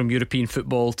act from European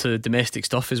football to domestic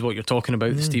stuff is what you're talking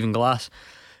about, Stephen Glass.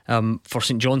 For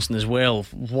St Johnstone as well,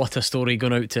 what a story,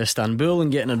 going out to Istanbul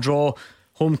and getting a draw.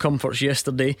 Home comforts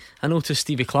yesterday. I noticed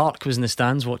Stevie Clark was in the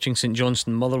stands watching St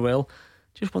Johnstone Motherwell.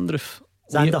 Just wonder if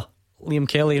Liam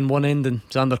Kelly in one end and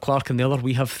Xander Clark in the other.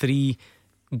 We have 3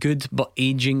 good but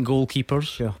ageing goalkeepers.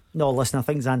 Sure. No, listen, I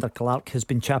think Xander Clark has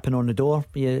been chapping on the door.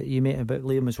 You made about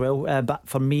Liam as well. But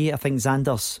for me, I think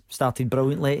Xander's started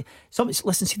brilliantly. See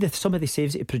some of the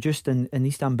saves that he produced in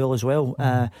Istanbul as well.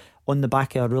 on the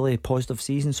back of a really positive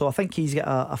season. So I think he's got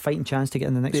a fighting chance to get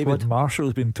in the next David squad.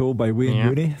 Marshall's been told by Wayne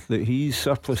Rooney that he's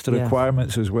surplus to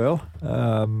requirements as well.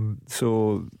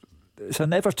 So it's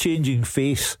an ever-changing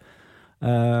face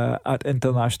at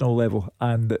international level.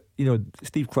 And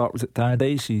Steve Clarke was at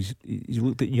Tannadice. He's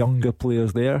looked at younger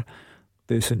players there.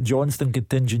 The St Johnstone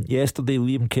contingent yesterday,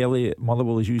 Liam Kelly at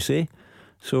Motherwell, as you say.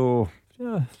 So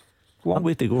long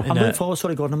way to go. I'm looking forward,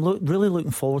 sorry Gordon, I'm really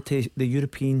looking forward to the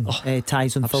European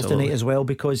ties on Thursday night as well,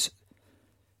 because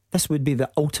this would be the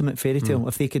ultimate fairy tale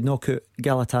if they could knock out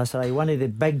Galatasaray, one of the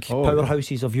big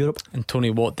powerhouses of Europe. And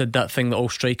Tony Watt did that thing that all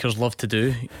strikers love to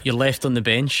do. You're left on the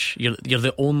bench, you're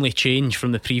the only change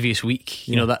from the previous week.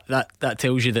 You know, that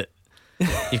tells you that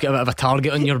you've got a bit of a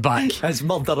target on your back. It's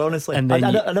murder, honestly. And then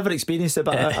I never experienced it,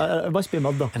 but it must be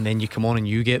murder. And then you come on and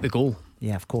you get the goal.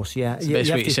 Yeah, of course, yeah. It's the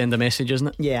best way to send a message, isn't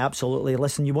it? Yeah, absolutely.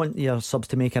 Listen, you want your subs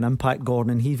to make an impact,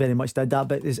 Gordon, and he very much did that.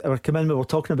 But our commitment we were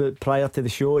talking about prior to the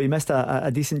show, he missed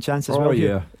a decent chance as well. Oh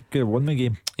yeah, could have won the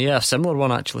game. Yeah, a similar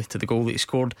one actually to the goal that he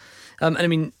scored. And I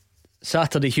mean,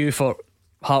 Saturday, Hugh, for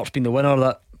Hearts being the winner,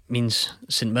 that means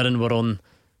St Mirren were on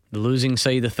the losing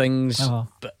side of things.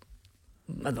 But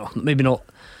I don't know, maybe not.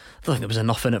 I don't think there was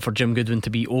enough in it for Jim Goodwin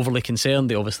to be overly concerned.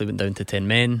 They obviously went down to 10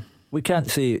 men. We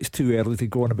can't say it's too early to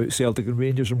go on about Celtic and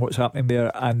Rangers and what's happening there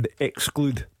and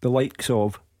exclude the likes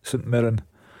of St Mirren.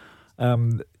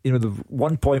 They've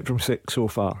 1 point from 6 so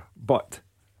far, but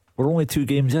we're only 2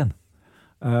 games in.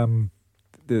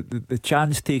 The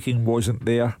chance taking wasn't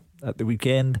there at the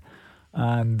weekend,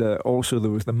 and also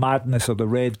there was the madness of the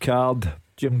red card.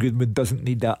 Jim Goodwin doesn't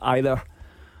need that either.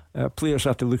 Players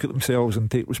have to look at themselves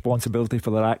and take responsibility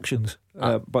for their actions,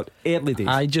 but early days.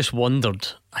 I just wondered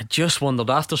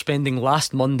after spending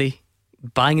last Monday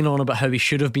banging on about how he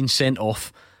should have been sent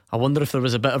off, I wonder if there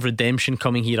was a bit of redemption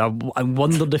coming here. I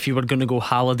wondered if you were going to go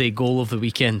Halliday goal of the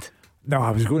weekend. No,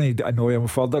 I was going to annoy him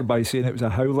further by saying it was a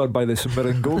howler by the St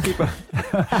Mirren goalkeeper.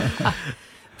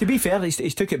 To be fair,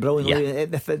 he's took it brilliantly.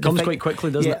 The comes quite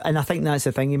quickly, doesn't it? And I think that's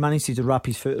the thing. He managed to wrap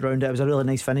his foot around it. It was a really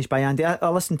nice finish by Andy. I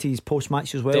listened to his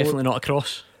post-match as well. Definitely not a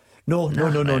cross. No. Okay.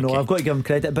 I've got to give him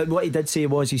credit. But what he did say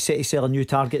was he set himself a new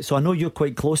target. So I know you're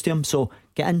quite close to him. So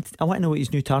get in. I want to know what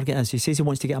his new target is. He says he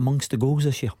wants to get amongst the goals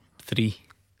this year. 3.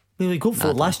 Well, he got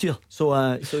 4 last year.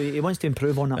 So he wants to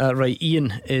improve on that. Right,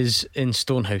 Ian is in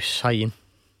Stonehouse. Hi, Ian.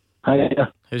 Hi.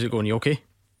 How's it going? You okay?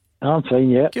 I'm fine,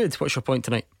 yeah. Good. What's your point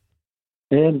tonight?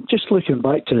 Just looking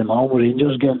back to the Malmo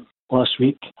Rangers game last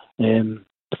week, the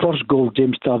first goal,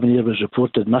 James Tavernier was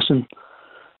reported missing.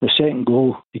 The second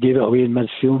goal, he gave it away in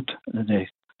midfield and they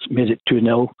made it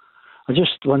 2-0. I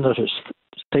just wonder if it's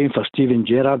time for Steven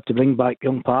Gerrard to bring back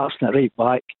young Patterson at right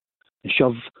back and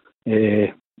shove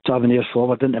Tavernier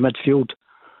forward into midfield.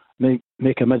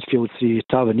 Make a midfield 3,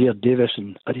 Tavernier, Davis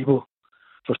and Aribo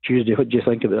for Tuesday. What do you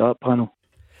think about that panel?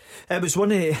 It was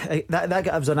one of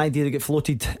that was an idea that got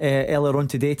floated earlier on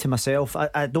today to myself.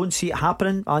 I don't see it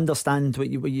happening. I understand what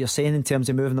you're saying in terms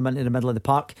of moving them into the middle of the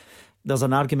park. There's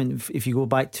an argument if you go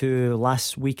back to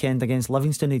last weekend against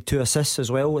Livingston, he had 2 assists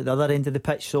as well at the other end of the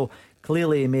pitch. So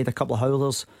clearly he made a couple of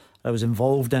howlers. I was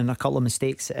involved in a couple of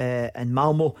mistakes in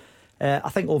Malmo. I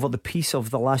think over the piece of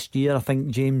the last year, I think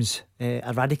James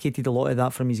eradicated a lot of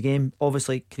that from his game.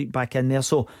 Obviously creeped back in there.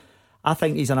 So I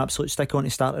think he's an absolute stick on to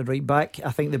start at right back.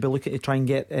 I think they'll be looking to try and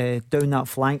get down that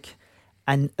flank.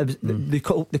 And it was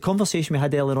the conversation we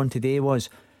had earlier on today was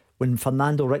when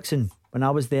Fernando Rickson, when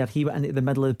I was there, he went into the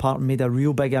middle of the park and made a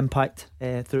real big impact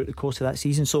throughout the course of that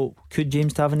season. So could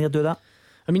James Tavernier do that?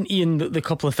 I mean, Ian, the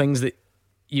couple of things that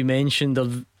you mentioned,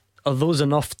 are those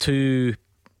enough to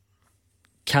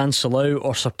cancel out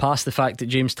or surpass the fact that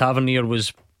James Tavernier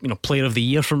was, player of the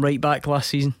year from right back last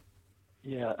season?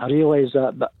 Yeah, I realise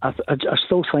that, but I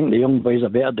still think the young boy's a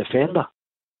better defender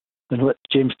than what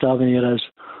James Tavernier is.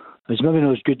 He's maybe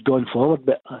not as good going forward,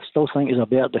 but I still think he's a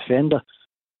better defender.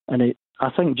 And I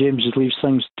think James leaves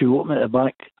things too open at the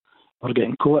back or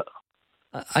getting caught.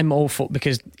 I'm all for,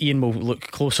 because Ian will look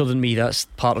closer than me, that's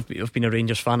part of being a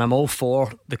Rangers fan. I'm all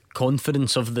for the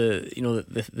confidence of the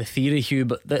theory, Hugh,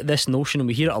 but this notion, and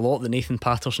we hear it a lot, that Nathan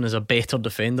Patterson is a better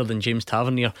defender than James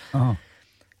Tavernier.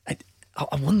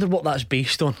 I wonder what that's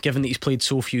based on, given that he's played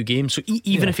so few games. So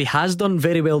even if he has done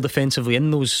very well defensively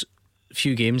in those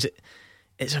few games,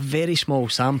 it's a very small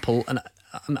sample, and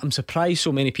I'm surprised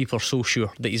so many people are so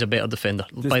sure that he's a better defender.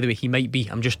 By the way, he might be.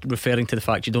 I'm just referring to the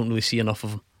fact you don't really see enough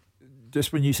of him.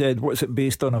 Just when you said what's it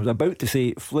based on, I was about to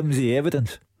say flimsy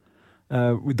evidence.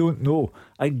 We don't know.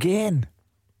 Again,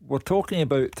 we're talking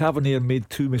about Tavernier made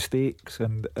 2 mistakes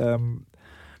and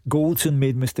Goldson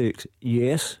made mistakes.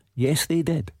 Yes they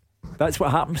did. That's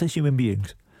what happens as human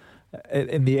beings.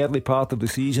 in the early part of the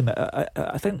season.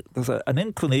 I think there's an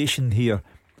inclination here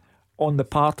on the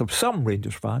part of some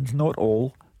Rangers fans, not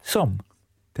all, some,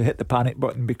 to hit the panic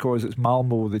button because it's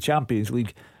Malmo, the Champions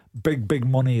League, big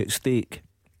money at stake,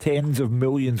 tens of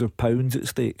millions of pounds at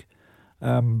stake.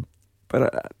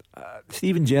 But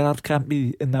Steven Gerrard can't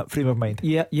be in that frame of mind.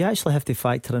 Yeah, you actually have to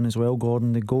factor in as well,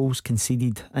 Gordon, the goals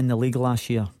conceded in the league last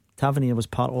year. Tavernier was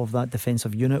part of that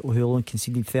defensive unit who only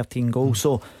conceded 13 goals.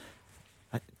 So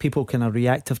people kind of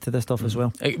reactive to this stuff as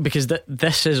well. Because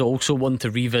this is also one to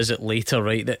revisit later,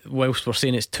 right? That whilst we're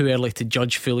saying it's too early to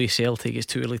judge fully Celtic, it's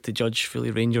too early to judge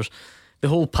fully Rangers, the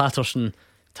whole Patterson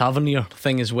Tavernier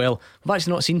thing as well. I've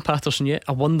actually not seen Patterson yet.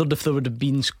 I wondered if there would have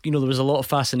been, there was a lot of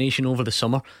fascination over the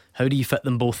summer. How do you fit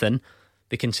them both in?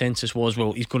 The consensus was,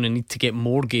 well, he's going to need to get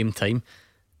more game time.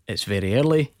 It's very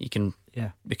early. We can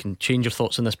change your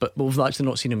thoughts on this, but we've actually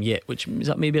not seen him yet, which is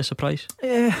that maybe a surprise?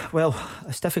 Yeah, well,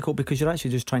 it's difficult because you're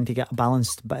actually just trying to get a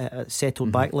balanced,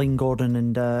 settled back line, Gordon,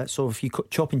 and so if you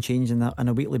chop and change in that on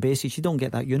a weekly basis, you don't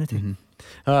get that unity.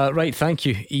 Right, thank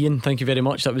you, Ian. Thank you very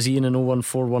much. That was Ian in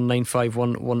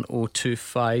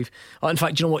 01419511025. In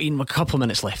fact, you know what, Ian, we've a couple of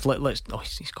minutes left. Let's. Oh,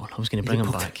 he's gone. I was going to bring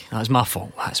him back. That's my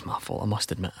fault. I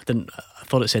must admit. I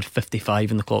thought it said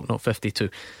 55 in the clock, not 52.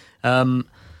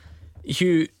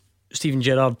 Hugh, Steven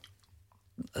Gerrard,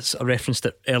 I referenced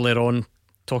it earlier on,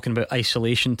 talking about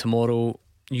isolation tomorrow,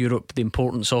 Europe, the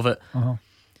importance of it.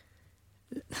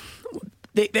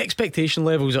 The expectation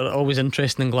levels are always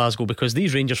interesting in Glasgow because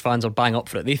these Rangers fans are bang up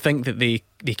for it. They think that they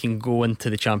can go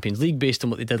into the Champions League based on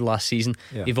what they did last season.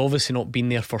 They've obviously not been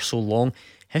there for so long.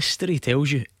 History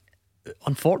tells you,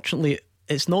 unfortunately,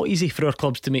 it's not easy for our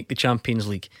clubs to make the Champions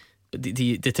League. But do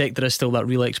you detect there is still that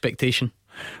real expectation?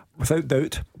 Without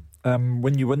doubt.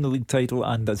 When you win the league title,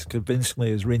 and as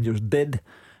convincingly as Rangers did,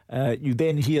 you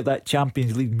then hear that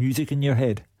Champions League music in your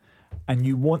head, and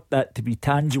you want that to be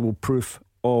tangible proof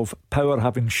of power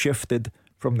having shifted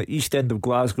from the east end of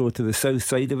Glasgow to the south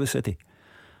side of the city.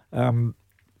 The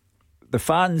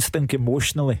fans think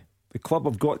emotionally. The club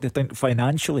have got to think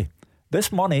financially.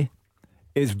 This money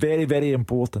is very, very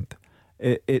important.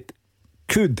 It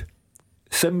could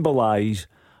symbolise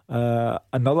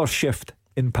another shift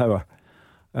in power.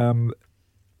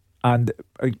 And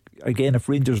again, if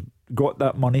Rangers got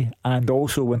that money and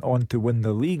also went on to win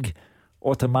the league,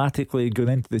 automatically going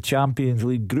into the Champions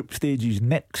League group stages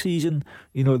next season,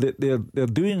 they're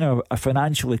doing a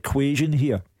financial equation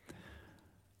here.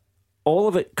 All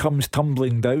of it comes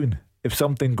tumbling down if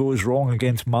something goes wrong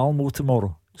against Malmo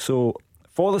tomorrow. So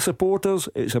for the supporters,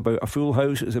 it's about a full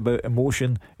house, it's about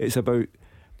emotion, it's about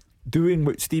doing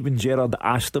what Steven Gerrard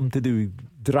asked them to do,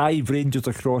 drive Rangers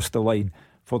across the line.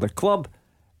 For the club,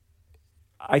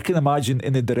 I can imagine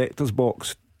in the director's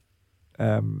box,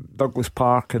 Douglas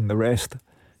Park and the rest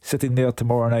sitting there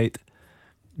tomorrow night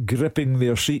gripping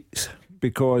their seats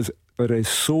because there is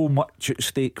so much at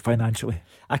stake financially.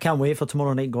 I can't wait for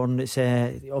tomorrow night, Gordon. It's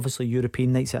obviously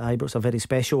European nights at Ibrox are very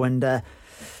special, and there's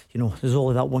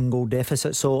only that one goal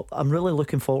deficit, so I'm really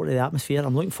looking forward to the atmosphere.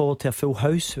 I'm looking forward to a full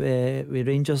house with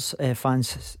Rangers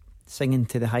fans singing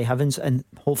to the high heavens, and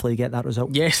hopefully get that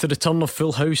result. Yes, the return of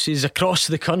full houses across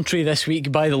the country this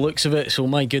week by the looks of it, so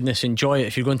my goodness, enjoy it.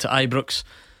 If you're going to Ibrox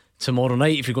tomorrow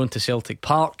night, if you're going to Celtic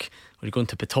Park, or you're going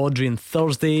to Pittodrie on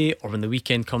Thursday, or when the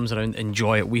weekend comes around,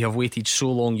 enjoy it. We have waited so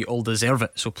long, you all deserve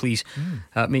it, so please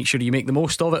make sure you make the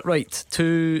most of it. Right,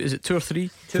 is it two or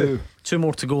three? Two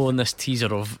more to go on this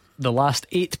teaser of the last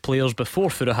 8 players before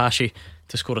Furuhashi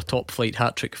to score a top flight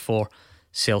hat-trick for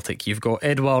Celtic. You've got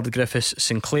Edward, Griffiths,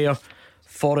 Sinclair,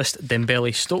 Forrest,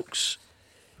 Dembele, Stokes.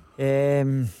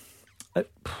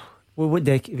 What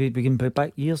deck? We can put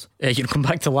back years. You can come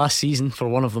back to last season for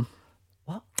one of them.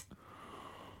 What?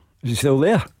 Is he still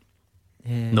there?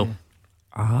 No.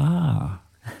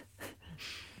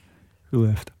 Who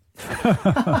left?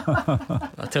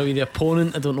 I'll tell you the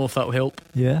opponent. I don't know if that will help.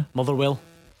 Yeah. Motherwell.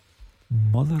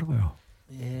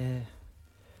 Yeah.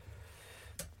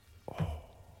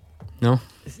 No.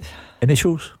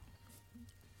 Initials?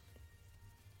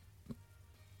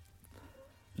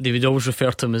 They would always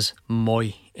refer to him as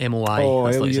Moy, M-O-I. Oh,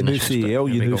 El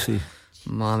Yunusi.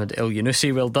 Mohamed El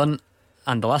Yunusi, well done.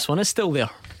 And the last one is still there.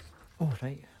 Oh,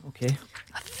 right, okay.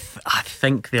 I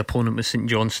think the opponent was St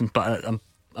Johnstone, but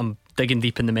I'm digging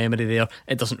deep in the memory there.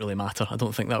 It doesn't really matter. I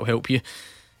don't think that will help you.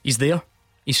 He's there.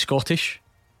 He's Scottish.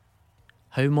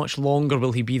 How much longer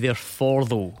will he be there for,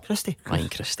 though? Christie. Ryan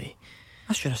Christie.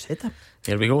 I should have said that.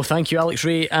 There we go. Thank you, Alex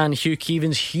Rae and Hugh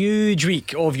Keevins. Huge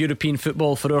week of European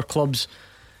football for our clubs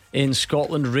in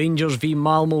Scotland. Rangers v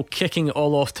Malmo kicking it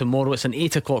all off tomorrow. It's an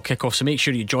 8 o'clock kickoff, so make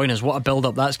sure you join us. What a build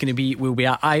up that's going to be. We'll be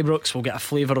at Ibrox. We'll get a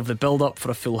flavour of the build up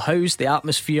for a full house. The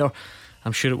atmosphere,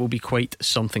 I'm sure it will be quite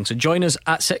something. So join us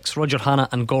at 6. Roger Hannah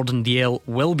and Gordon Dalziel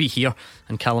will be here,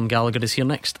 and Callum Gallagher is here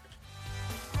next.